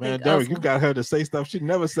 And I think Dereck, you got her to say stuff she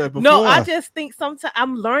never said before. No, I just think sometimes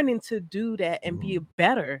I'm learning to do that and be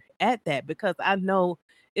better at that because I know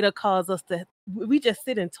it'll cause us to. We just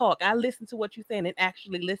sit and talk. I listen to what you're saying and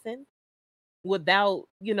actually listen without,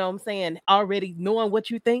 you know what I'm saying, already knowing what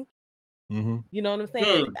you think. You know what I'm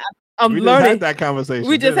saying? I'm we learning. Just had that conversation.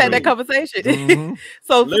 We just had that conversation.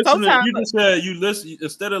 So sometimes you just said you listen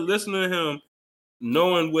instead of listening to him,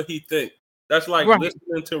 knowing what he think. That's like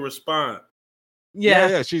listening to respond.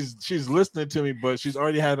 Yeah. She's listening to me, but she's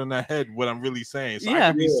already had in her head what I'm really saying. So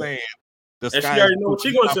I could be saying the sky. And she already know what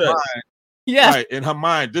she gonna say. Right in her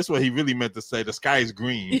mind, this is what he really meant to say. The sky is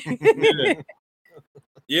green.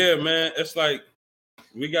 Yeah, man. It's like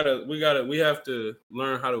we have to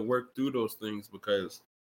learn how to work through those things because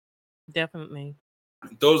definitely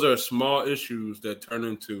those are small issues that turn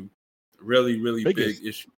into really, really big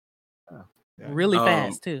issues. Really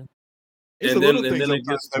fast too. It's the little things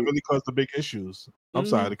that really cause the big issues. I'm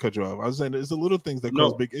sorry to cut you off. I was saying it's the little things that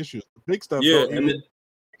cause big issues. The big stuff. Yeah, you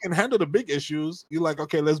can handle the big issues. You're like,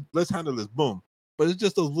 okay, let's handle this. Boom. But it's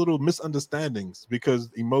just those little misunderstandings because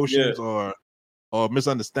emotions or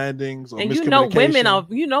misunderstandings or and miscommunication. Women are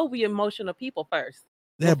we emotional people first.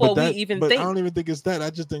 Yeah, before but we even but think. I don't even think it's that. I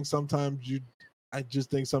just think sometimes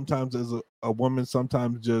as a woman,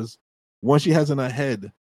 sometimes just once she has in her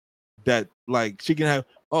head that like she can have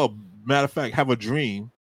matter of fact have a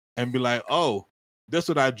dream and be like, oh, that's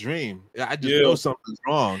what I dream. I just know something's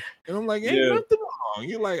wrong. And I'm like, ain't nothing wrong.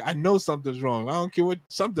 You're like, I know something's wrong. I don't care what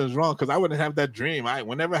something's wrong because I wouldn't have that dream.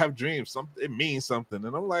 Whenever I have dreams, it means something.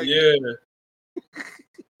 And I'm like, you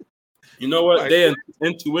know what? Like,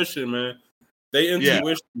 intuition, man. Their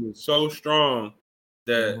intuition is so strong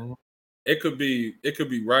that it could be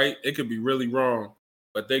right, it could be really wrong,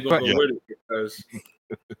 but they gonna go with it because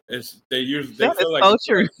they feel like so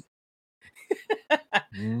true.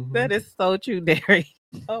 That is so true, Dereck.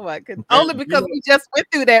 Oh my goodness. Only because we just went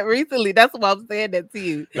through that recently. That's why I'm saying that to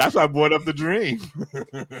you. That's why I brought up the dream.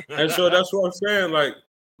 And so that's what I'm saying. Like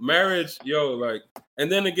marriage,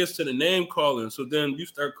 and then it gets to the name calling. So then you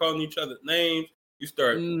start calling each other names. You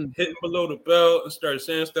start hitting below the belt and start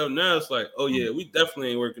saying stuff. Now it's like, oh yeah, we definitely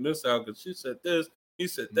ain't working this out because she said this, he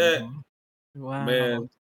said that. Wow, man.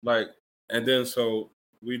 And then so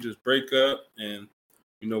we just break up and.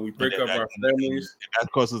 We break up our families.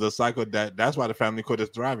 That causes the cycle. That's why the family court is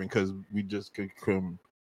thriving because we just could come.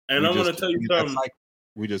 And I want to tell you something.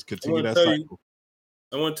 We just continue that cycle.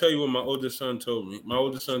 I want to tell you what my oldest son told me. My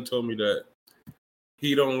oldest son told me that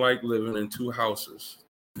he don't like living in two houses.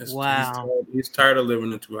 He's tired of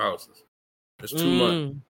living in two houses. It's too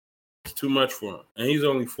much. It's too much for him. And he's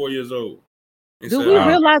only 4 years old. Do we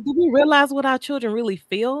realize what our children really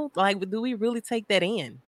feel? Like, do we really take that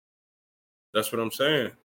in? That's what I'm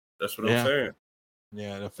saying. I'm saying.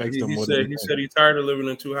 Yeah, it affects them more. He said he's tired of living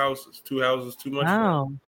in two houses. Two houses too much.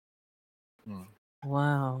 Wow.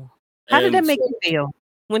 Wow. How did that make you feel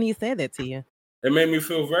when he said that to you? It made me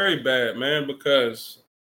feel very bad, man, because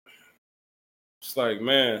it's like,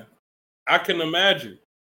 man, I can imagine.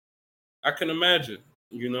 I could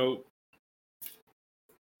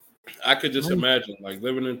just imagine like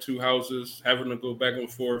living in two houses, having to go back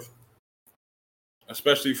and forth,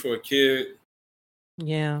 especially for a kid.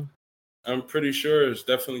 Yeah. I'm pretty sure it's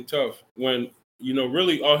definitely tough when,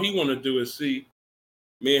 really all he want to do is see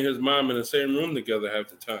me and his mom in the same room together half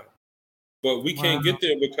the time. But we can't get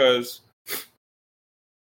there because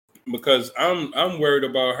I'm worried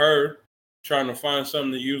about her trying to find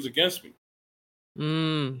something to use against me.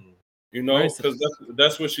 Because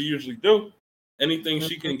that's what she usually do. Anything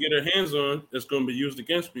she can get her hands on is going to be used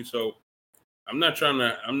against me. So I'm not trying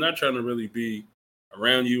to really be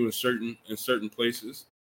around you in certain places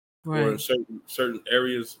or in certain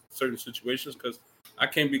areas, certain situations, because I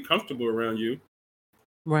can't be comfortable around you.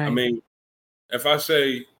 Right. I mean, if I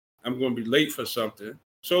say I'm going to be late for something,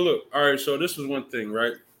 so look, all right. So this is one thing,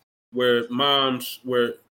 right? Where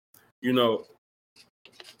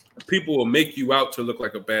people will make you out to look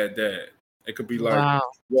like a bad dad. It could be like,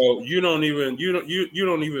 well, you don't even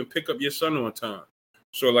pick up your son on time.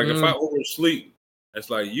 So like if I oversleep, it's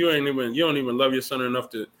like you don't even love your son enough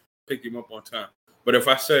to pick him up on time. But if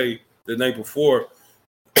I say the night before,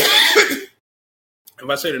 hey,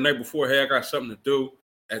 I got something to do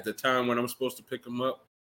at the time when I'm supposed to pick him up.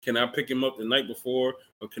 Can I pick him up the night before,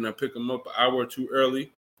 or can I pick him up an hour or two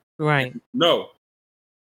early? Right. No,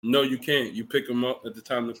 you can't. You pick him up at the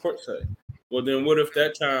time the court say. Well, then what if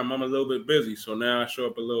that time I'm a little bit busy, so now I show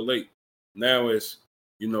up a little late? Now it's,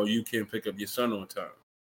 you can't pick up your son on time.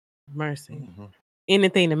 Mercy. Mm-hmm.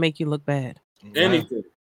 Anything to make you look bad. Anything.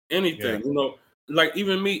 Yeah. Like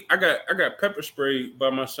even me, I got pepper sprayed by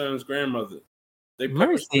my son's grandmother. They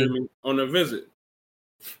pepper sprayed me on a visit.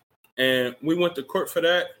 And we went to court for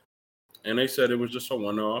that. And they said it was just a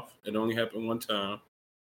one-off. It only happened one time.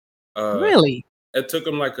 Really? It took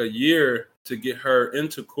them like a year to get her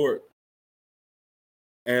into court.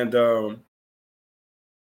 And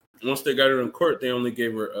once they got her in court, they only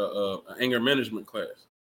gave her an anger management class.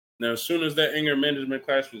 Now, as soon as that anger management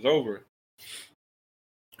class was over,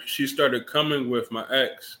 she started coming with my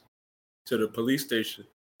ex to the police station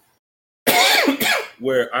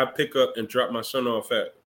where I pick up and drop my son off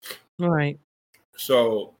at. Right.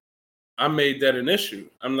 So I made that an issue.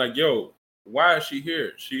 I'm like, yo, why is she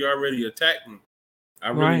here? She already attacked me. I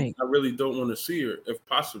really don't want to see her if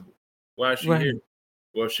possible. Why is she here?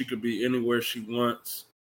 Well, she could be anywhere she wants.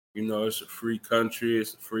 It's a free country.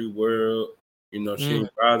 It's a free world. She ain't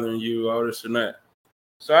bothering you, all this and that.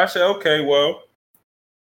 So I said, okay, well,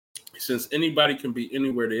 since anybody can be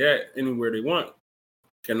anywhere they at, anywhere they want,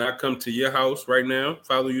 can I come to your house right now,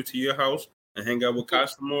 follow you to your house, and hang out with Kai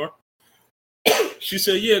some more? She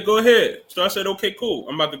said, yeah, go ahead. So I said, okay, cool.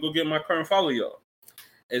 I'm about to go get in my car and follow y'all.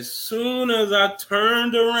 As soon as I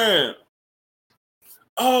turned around,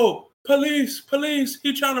 oh, police,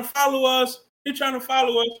 he trying to follow us.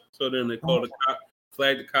 So then they called the cop,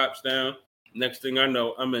 flagged the cops down. Next thing I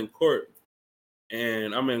know, I'm in court.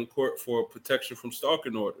 And I'm in court for protection from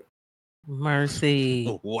stalking order. Mercy.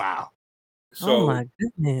 Oh, wow. So my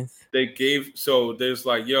goodness. There's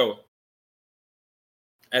like, yo,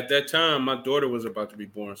 at that time, my daughter was about to be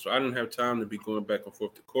born. So I didn't have time to be going back and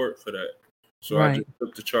forth to court for that. So I just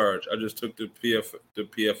took the charge. I just took the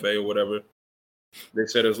PFA or whatever. They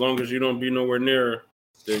said, as long as you don't be nowhere near her,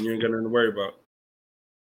 then you ain't got nothing to worry about.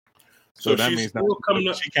 So that means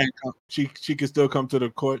she can't come. She can still come to the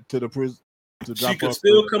court, to the prison. She could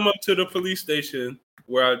still come up to the police station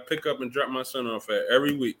where I pick up and drop my son off at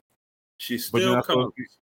every week. She still comes.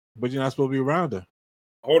 But you're not supposed to be around her.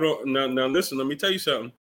 Hold on. Now listen, let me tell you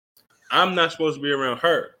something. I'm not supposed to be around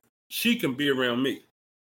her. She can be around me.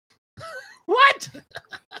 What?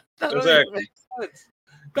 Exactly. That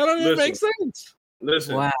don't even make sense.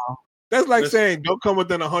 Listen. Wow. That's like saying don't come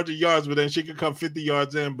within 100 yards, but then she can come 50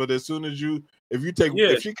 yards in. But as soon as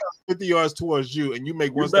if she comes 50 yards towards you and you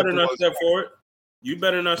make one step, you better not step forward. You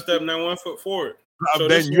better not step now 1 foot forward. So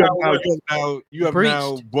then you have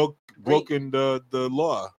now broken the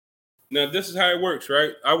law. Now this is how it works,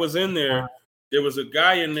 right? I was in there. There was a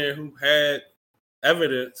guy in there who had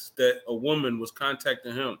evidence that a woman was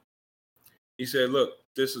contacting him. He said, look,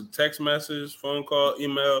 this is a text message, phone call,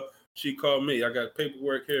 email. She called me. I got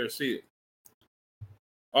paperwork here. See it.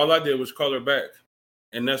 All I did was call her back.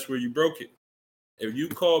 And that's where you broke it. If you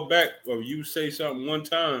call back or you say something one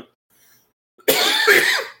time,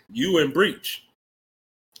 you in breach.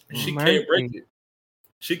 She can't break it.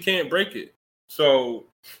 She can't break it. So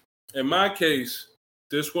in my case,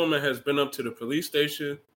 this woman has been up to the police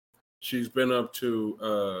station. She's been up to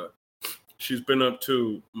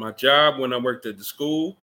my job when I worked at the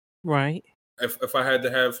school. Right. If I had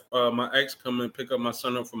to have my ex come and pick up my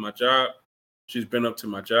son up from my job, she's been up to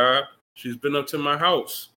my job. She's been up to my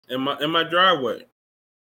house in my driveway.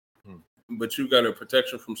 But you got a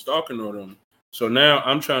protection from stalking order. So now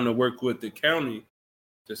I'm trying to work with the county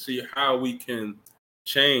to see how we can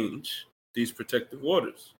change these protective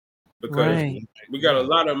orders. Because we got a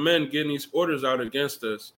lot of men getting these orders out against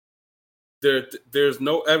us. There's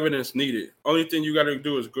no evidence needed. Only thing you got to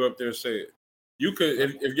do is go up there and say it. You could,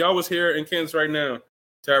 if y'all was here in Kansas right now,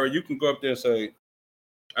 Tara, you can go up there and say,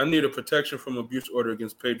 I need a protection from abuse order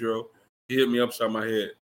against Pedro. He hit me upside my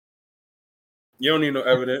head. You don't need no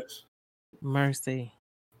evidence. Mercy.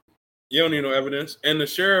 You don't need no evidence. And the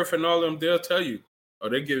sheriff and all of them, they'll tell you, oh,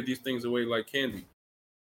 they give these things away like candy.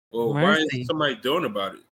 Well, why isn't somebody doing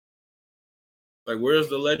about it? Like, where's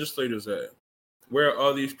the legislators at? Where are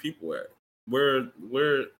all these people at? Where,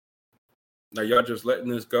 like, y'all just letting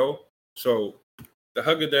this go? So the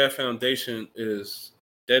Hug a Dad Foundation is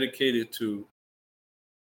dedicated to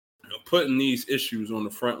putting these issues on the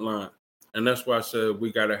front line. And that's why I said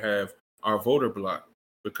we got to have our voter block.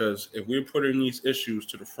 Because if we're putting these issues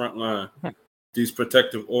to the front line, these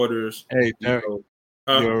protective orders. Hey, Derek,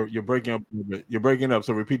 you're breaking up a little bit. You're breaking up.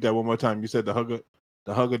 So repeat that one more time. You said the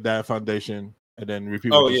Hug a Dad Foundation, and then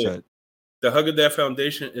repeat what you said. The Hug a Dad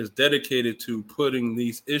Foundation is dedicated to putting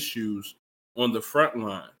these issues on the front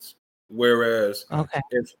lines. Whereas,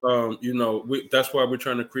 if that's why we're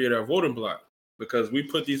trying to create our voting block, because we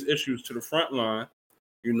put these issues to the front line,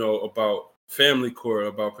 you know, about family court,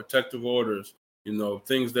 about protective orders, you know,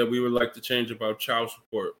 things that we would like to change about child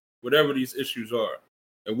support, whatever these issues are.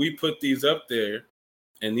 And we put these up there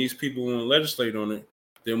and these people want to legislate on it,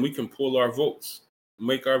 then we can pull our votes,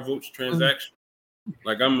 make our votes transactional.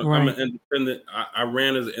 Like I'm an independent. I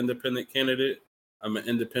ran as an independent candidate. I'm an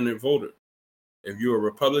independent voter. If you're a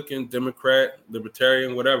Republican, Democrat,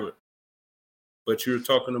 Libertarian, whatever, but you're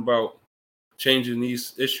talking about changing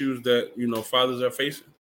these issues that, you know, fathers are facing,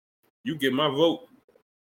 you get my vote.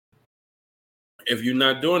 If you're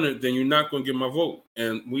not doing it, then you're not going to get my vote.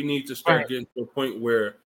 And we need to start getting to a point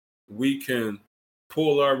where we can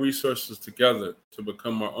pull our resources together to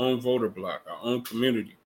become our own voter bloc, our own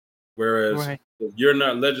community. Whereas if you're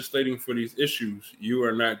not legislating for these issues, you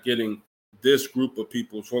are not getting this group of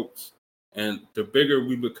people's votes. And the bigger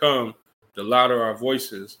we become, the louder our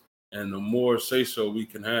voices and the more say-so we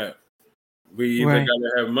can have. We either got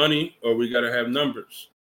to have money or we got to have numbers.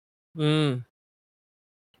 In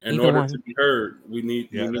order to be heard, we need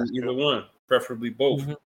either one, preferably both.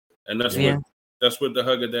 And that's what the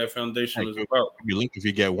Hug a Dad Foundation is about. You look if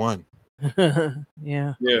you get one.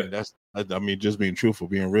 Yeah. I mean, just being truthful,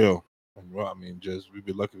 being real. I mean, just we'd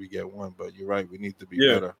be lucky if we get one, but you're right. We need to be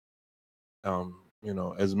better. You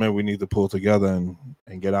know, as men, we need to pull together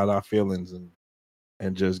and get out our feelings and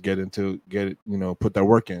just get it, you know, put that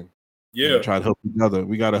work in. Yeah. Try to help each other.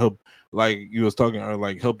 We got to help, like you was talking, or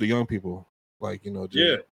like help the young people. Like, you know,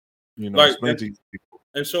 just, you know, like, explain to these people.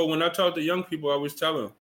 And so when I talk to young people, I always tell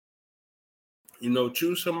them, you know,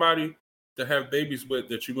 choose somebody to have babies with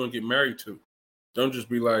that you're going to get married to. Don't just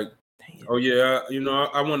be like, oh, yeah,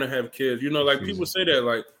 I want to have kids. You know, like people say that,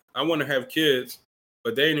 like, I want to have kids,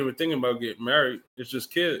 but they ain't even thinking about getting married. It's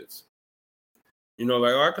just kids. You know,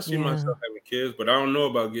 like, oh, I can see myself having kids, but I don't know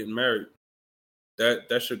about getting married.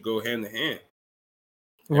 That should go hand in hand.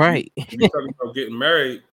 If you're talking about getting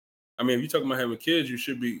married, I mean, if you're talking about having kids, you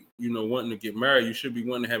should be, you know, wanting to get married. You should be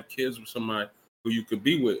wanting to have kids with somebody who you could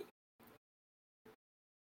be with.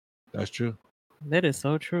 That's true. That is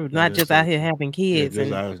so true. Not just out here having kids,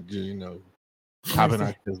 you know, having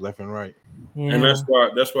our kids left and right. Yeah. And that's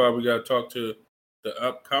why we got to talk to the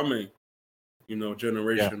upcoming, you know,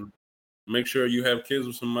 generation. Yeah. Make sure you have kids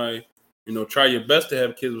with somebody. You know, try your best to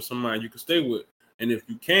have kids with somebody you can stay with. And if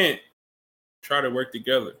you can't, try to work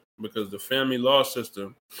together, because the family law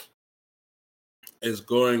system is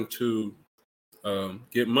going to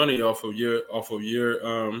get money off of your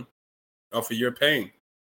pain.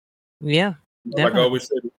 Yeah, like I always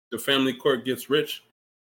say, the family court gets rich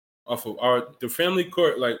off of the family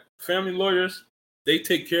court. Like family lawyers, they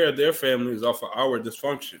take care of their families off of our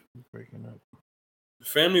dysfunction. Breaking up. The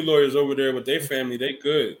family lawyers over there with their family, they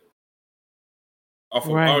good off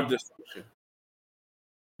of our dysfunction.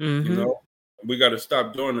 You know, we got to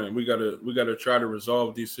stop doing that. We got to try to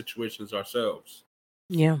resolve these situations ourselves.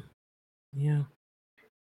 Yeah. We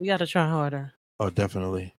got to try harder. Oh,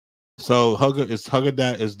 definitely. So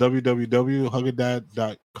Hug-A-Dad is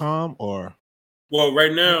www.hugadad.com or? Well,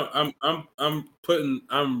 right now I'm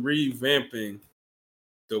revamping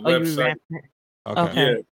the website. Okay.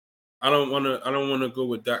 Yeah. I don't want to go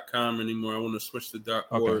with .com anymore. I want to switch to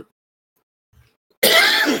 .org.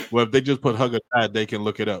 Well, if they just put Hug-A-Dad, they can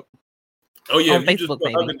look it up. Oh yeah, on if you Facebook, just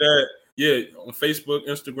put Hug-A-Dad, on Facebook,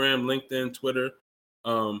 Instagram, LinkedIn, Twitter.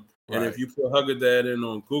 And if you put Hug-A-Dad in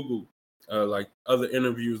on Google, like other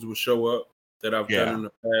interviews will show up that I've done in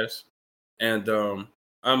the past. And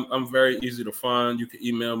I'm very easy to find. You can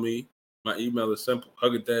email me. My email is simple,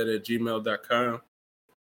 hugadad@gmail.com.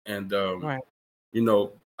 And you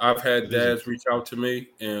know, I've had dads reach out to me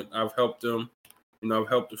and I've helped them. You know, I've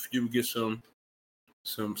helped a few get some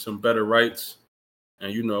better rights.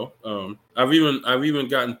 And you know, I've even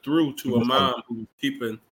gotten through to a mom who's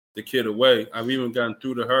keeping the kid away. I've even gotten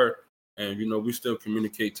through to her, and you know, we still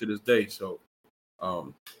communicate to this day. So,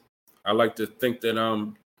 I like to think that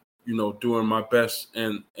I'm, you know, doing my best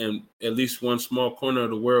and at least one small corner of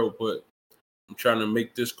the world, but I'm trying to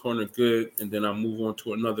make this corner good, and then I move on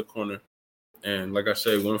to another corner. And like I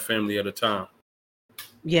say, one family at a time.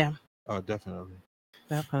 Yeah. Oh, definitely.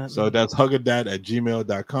 Definitely. So that's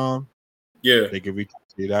hugadad@gmail.com. Yeah. They can reach out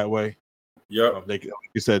to you that way. Yep. Like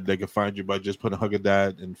you said, they can find you by just putting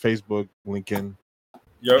Hug-A-Dad in Facebook, LinkedIn,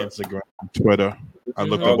 Instagram, Twitter. I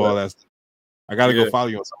look up all that stuff. I gotta go follow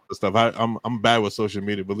you on some of the stuff. I'm bad with social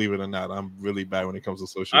media, believe it or not. I'm really bad when it comes to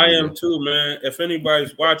social media. I am too, man. If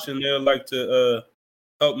anybody's watching, they'll like to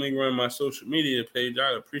help me run my social media page.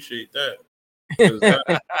 I appreciate that.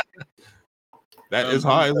 That is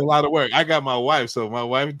hard. It's a lot of work. I got my wife, so my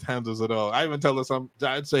wife handles it all. I even tell her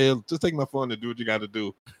I'd say, just take my phone and do what you got to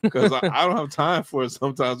do, because I don't have time for it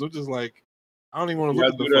sometimes. I'm just like, I don't even want to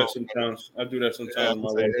look at the phone. Sometimes. I do that sometimes. Yeah,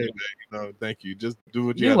 say, hey, man, thank you. Just do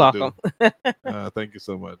what you You're got to welcome. do. Thank you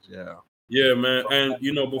so much. Yeah. Yeah, man. And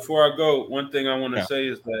before I go, one thing I want to say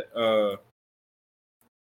is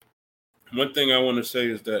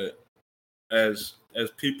that as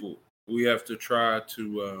people, we have to try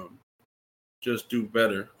to just do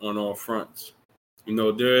better on all fronts.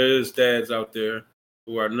 There is dads out there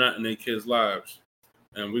who are not in their kids' lives,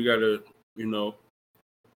 and we gotta,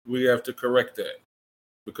 we have to correct that,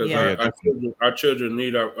 because our children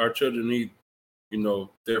need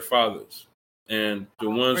their fathers, and the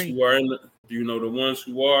ones who are the ones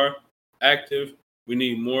who are active. We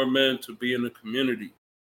need more men to be in the community.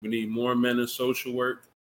 We need more men in social work.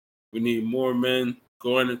 We need more men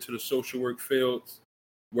going into the social work fields,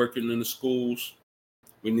 working in the schools.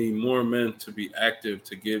 We need more men to be active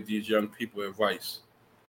to give these young people advice.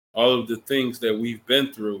 All of the things that we've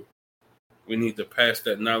been through, we need to pass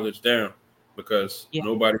that knowledge down, because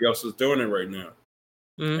nobody else is doing it right now.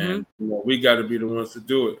 And we got to be the ones to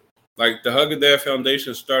do it. Like the Hug a Dad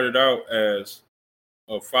Foundation started out as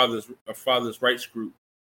a father's rights group.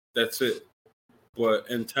 That's it. But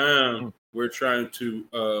in time, we're trying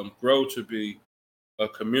to grow to be a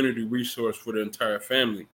community resource for the entire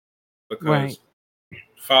family, because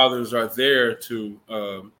fathers are there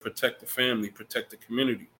to protect the family, protect the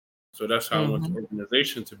community. So that's how I want the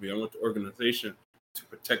organization to be. I want the organization to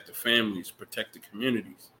protect the families, protect the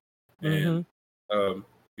communities. And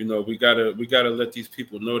we gotta let these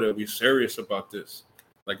people know that we're serious about this.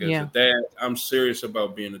 Like, as a dad, I'm serious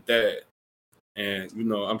about being a dad, and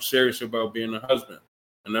I'm serious about being a husband,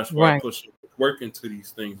 and that's why I put so much work into these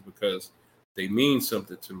things, because they mean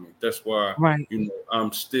something to me. That's why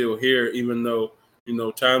I'm still here, even though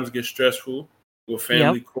times get stressful with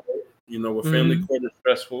family court. With family court is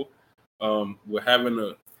stressful. With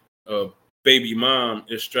having a baby mom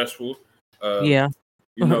is stressful. Arguing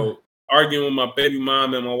with my baby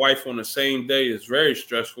mom and my wife on the same day is very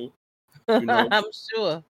stressful. I'm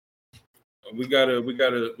sure. We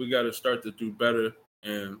gotta start to do better,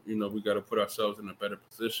 and we gotta put ourselves in a better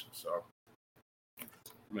position. So,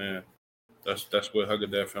 man, that's what Hug a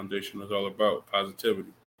Dad Foundation is all about: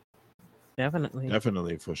 positivity.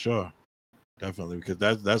 Definitely, for sure, definitely, because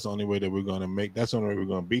that's the only way that we're gonna that's the only way we're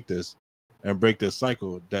gonna beat this and break this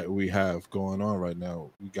cycle that we have going on right now.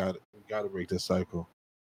 We got to break this cycle,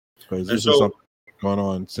 because this is something going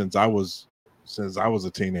on since I was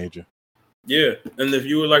a teenager. Yeah, and if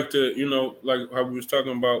you would like to, like how we was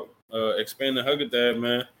talking about expanding Hug a Dad,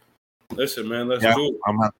 man. Listen, man, let's do it.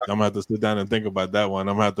 I'm gonna have to sit down and think about that one.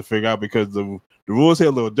 I'm gonna have to figure out, because the rules here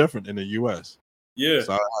are a little different in the U.S. Yeah,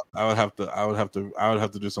 so I would have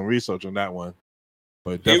to do some research on that one.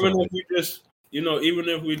 But even if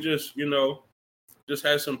we just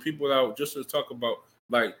had some people out just to talk about,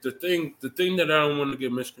 like, the thing that I don't want to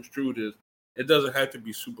get misconstrued is, it doesn't have to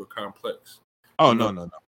be super complex. Oh, no.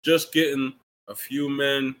 Just getting a few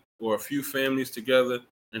men or a few families together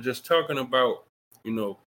and just talking about,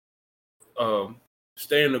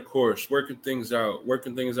 staying the course, working things out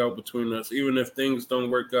between us. Even if things don't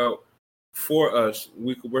work out for us,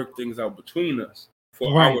 we could work things out between us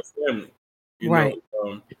for our family.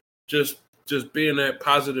 Just being that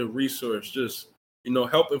positive resource, just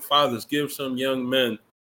helping fathers, give some young men,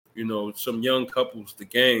 some young couples the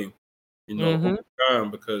game, over time,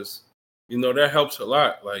 because that helps a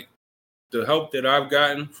lot. Like, the help that I've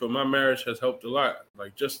gotten from my marriage has helped a lot.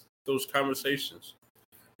 Like, just those conversations,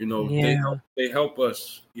 they help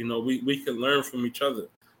us. We can learn from each other,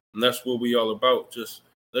 and that's what we all about.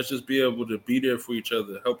 Let's just be able to be there for each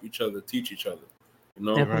other, help each other, teach each other.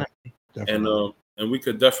 Definitely. And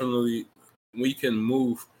we can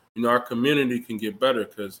move. Our community can get better,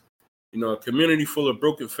 because a community full of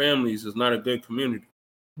broken families is not a good community.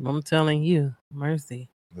 I'm telling you, mercy.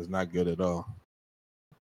 It's not good at all.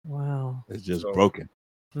 Wow. It's just broken.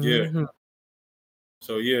 Yeah.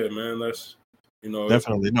 So yeah, man, let's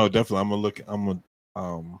definitely.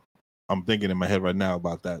 I'm thinking in my head right now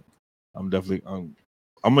about that. I'm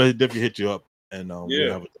gonna definitely hit you up, and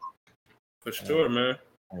we'll have a talk. For sure, man.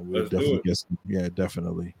 And we'll definitely get some,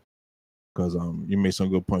 definitely. Because you made some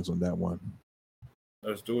good points on that one.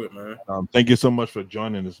 Let's do it, man. Thank you so much for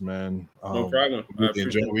joining us, man. No problem.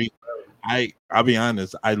 I'll be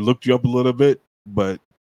honest, I looked you up a little bit, but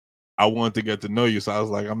I wanted to get to know you, so I was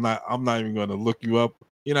like, I'm not even going to look you up.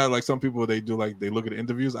 Like some people, they do, like, they look at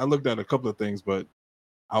interviews. I looked at a couple of things, but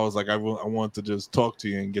I was like, I want to just talk to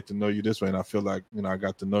you and get to know you this way, and I feel like I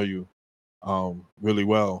got to know you really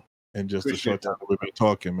well. in just Appreciate the short time that. that we've been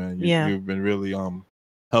talking, man. You've been really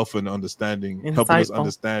helpful in helping us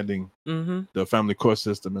understanding the family court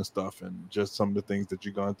system and stuff, and just some of the things that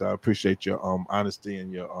you're going through. I appreciate your honesty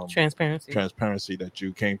and your transparency that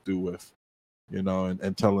you came through with,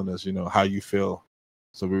 and telling us, how you feel.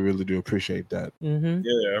 So we really do appreciate that. Yeah,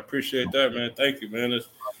 I appreciate that, man. Thank you, man. It's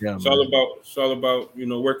all about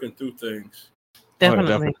working through things.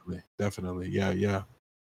 Definitely. Yeah.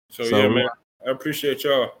 So yeah, man. I appreciate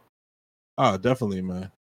y'all. Oh, definitely,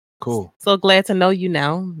 man. Cool. So glad to know you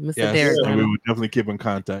now, Mr. Dereck. And we will definitely keep in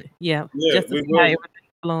contact. Yeah, just to see how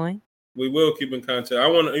everything's flowing. We will keep in contact. I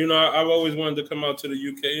want to, I've always wanted to come out to the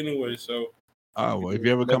UK anyway. So, if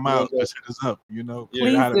you ever come out, just hit us up. Please do.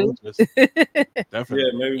 Definitely.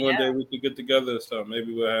 Yeah, maybe one day we could get together or something.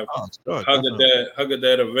 Maybe we'll have Hug a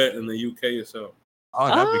Dad event in the UK or something. Oh,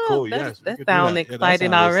 that'd be cool. Yes, that sounds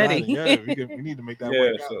exciting already. We need to make that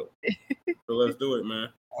work. So let's do it, man.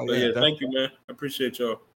 Thank you, man. I appreciate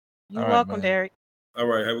y'all. You're welcome, Dereck. All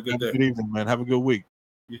right, have a good day. Good evening, man. Have a good week.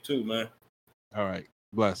 You too, man. All right,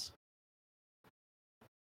 bless.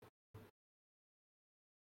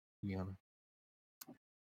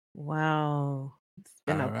 Wow.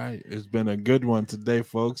 It's been a good one today,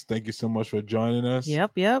 folks. Thank you so much for joining us.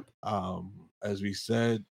 Yep. As we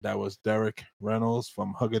said, that was Dereck Reynolds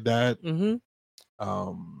from Hug a Dad.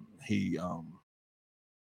 He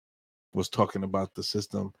was talking about the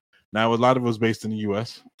system. Now, a lot of it was based in the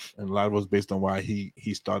U.S. and a lot of it was based on why he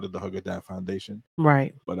started the Hug a Dad Foundation.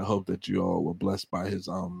 Right. But I hope that you all were blessed by his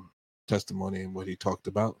testimony and what he talked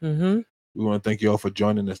about. We want to thank you all for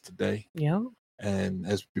joining us today. Yeah. And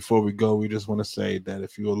before we go, we just want to say that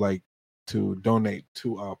if you would like to donate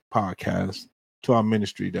to our podcast, to our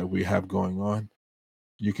ministry that we have going on,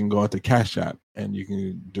 you can go into Cash App and you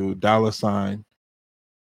can do $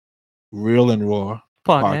 Real and Raw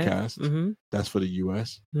podcast. That's for the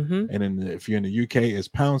US. And then if you're in the UK, it's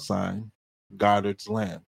 # Goddard's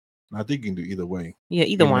Land. And I think you can do either way. Yeah,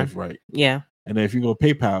 either one. Right. Yeah. And then if you go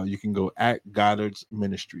PayPal, you can go at Goddard's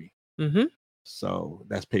Ministry. So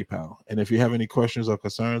that's PayPal. And if you have any questions or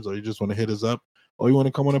concerns, or you just want to hit us up, or you want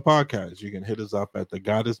to come on a podcast, you can hit us up at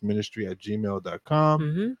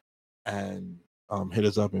thegoddessministry@gmail.com and hit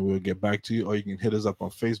us up and we'll get back to you. Or you can hit us up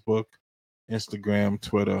on Facebook, Instagram,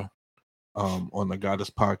 Twitter, on the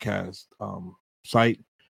Goddess Podcast site,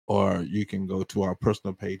 or you can go to our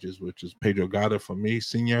personal pages, which is Pedro Goddard for me,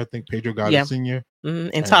 Senior. I think Pedro Goddard Senior.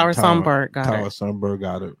 And Tara Sundberg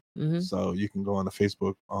Goddard. So you can go on the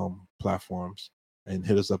Facebook platforms and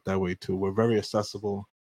hit us up that way too. We're very accessible.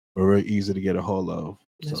 We're very easy to get a hold of.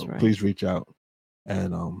 So please reach out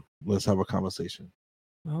and let's have a conversation.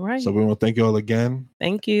 All right. So we want to thank you all again.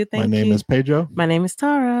 Thank you. My name is Pedro. My name is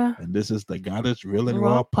Tara. And this is the Goddess Real and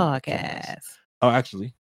Raw podcast. Oh,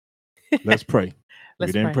 actually, let's pray. We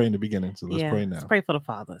didn't pray in the beginning, so let's pray now. Let's pray for the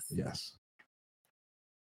fathers. Yes.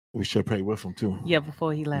 We should pray with him too. Yeah,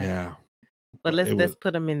 before he left. Yeah. But let's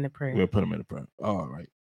put him in the prayer. We'll put him in the prayer. All right.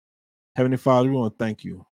 Heavenly Father, we want to thank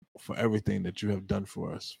you for everything that you have done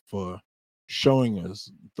for us, for showing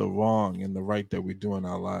us the wrong and the right that we do in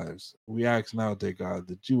our lives. We ask now, dear God,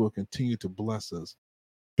 that you will continue to bless us.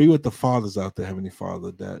 Be with the fathers out there, Heavenly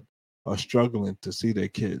Father, that are struggling to see their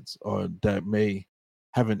kids, or that may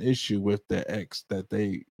have an issue with their ex, that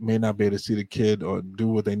they may not be able to see the kid or do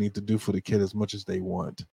what they need to do for the kid as much as they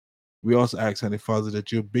want. We also ask, Heavenly Father,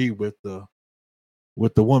 that you'll be with the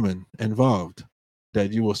woman involved,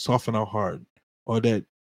 that you will soften our heart, or that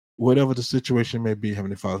whatever the situation may be,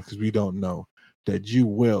 Heavenly Father, because we don't know, that you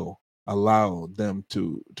will allow them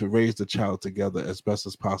to raise the child together as best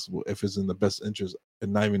as possible, if it's in the best interest,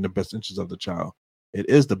 and not even the best interest of the child. It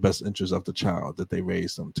is the best interest of the child that they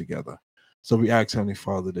raise them together. So we ask, Heavenly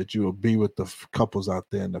Father, that you will be with the couples out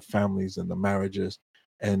there, and the families and the marriages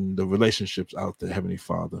and the relationships out there, Heavenly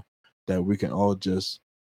Father, that we can all just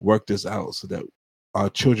work this out so that our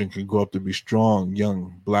children can grow up to be strong,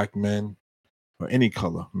 young Black men, or any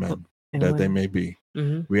color men that they may be.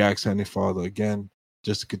 We ask, Heavenly Father, again,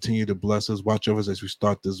 just to continue to bless us, watch over us as we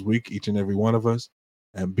start this week, each and every one of us,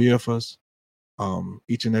 and be with us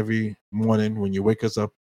each and every morning when you wake us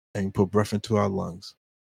up and put breath into our lungs.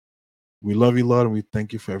 We love you, Lord, and we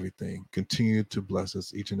thank you for everything. Continue to bless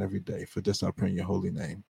us each and every day. For this, I pray in your holy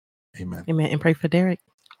name. Amen. Amen. And pray for Dereck.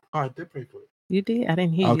 Oh, I did pray for it. You did? I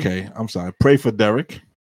didn't hear you. Okay, I'm sorry. Pray for Dereck.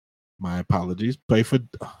 My apologies.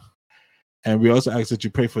 And we also ask that you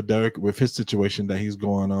pray for Dereck with his situation that he's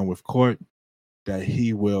going on with court, that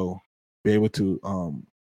he will be able to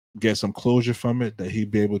get some closure from it, that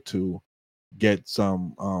he'd be able to get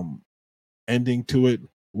some ending to it,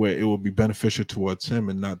 where it will be beneficial towards him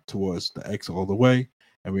and not towards the ex all the way.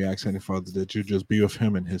 And we ask, Heavenly Father, that you just be with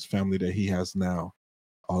him and his family that he has now.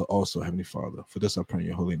 Also, Heavenly Father, for this I pray in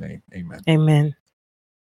your holy name. Amen. Amen.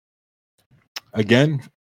 Again,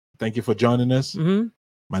 thank you for joining us. Mm-hmm.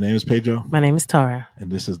 My name is Pedro. My name is Tara. And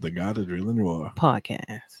this is the God of Real and Raw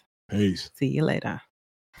podcast. Peace. See you later.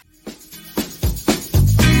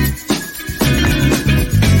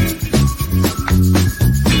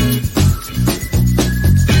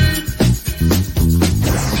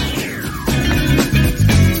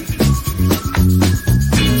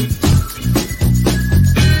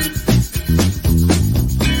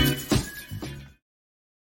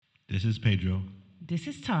 This is Pedro. This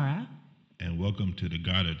is Tara. And welcome to the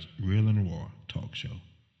God of Real and Raw talk show.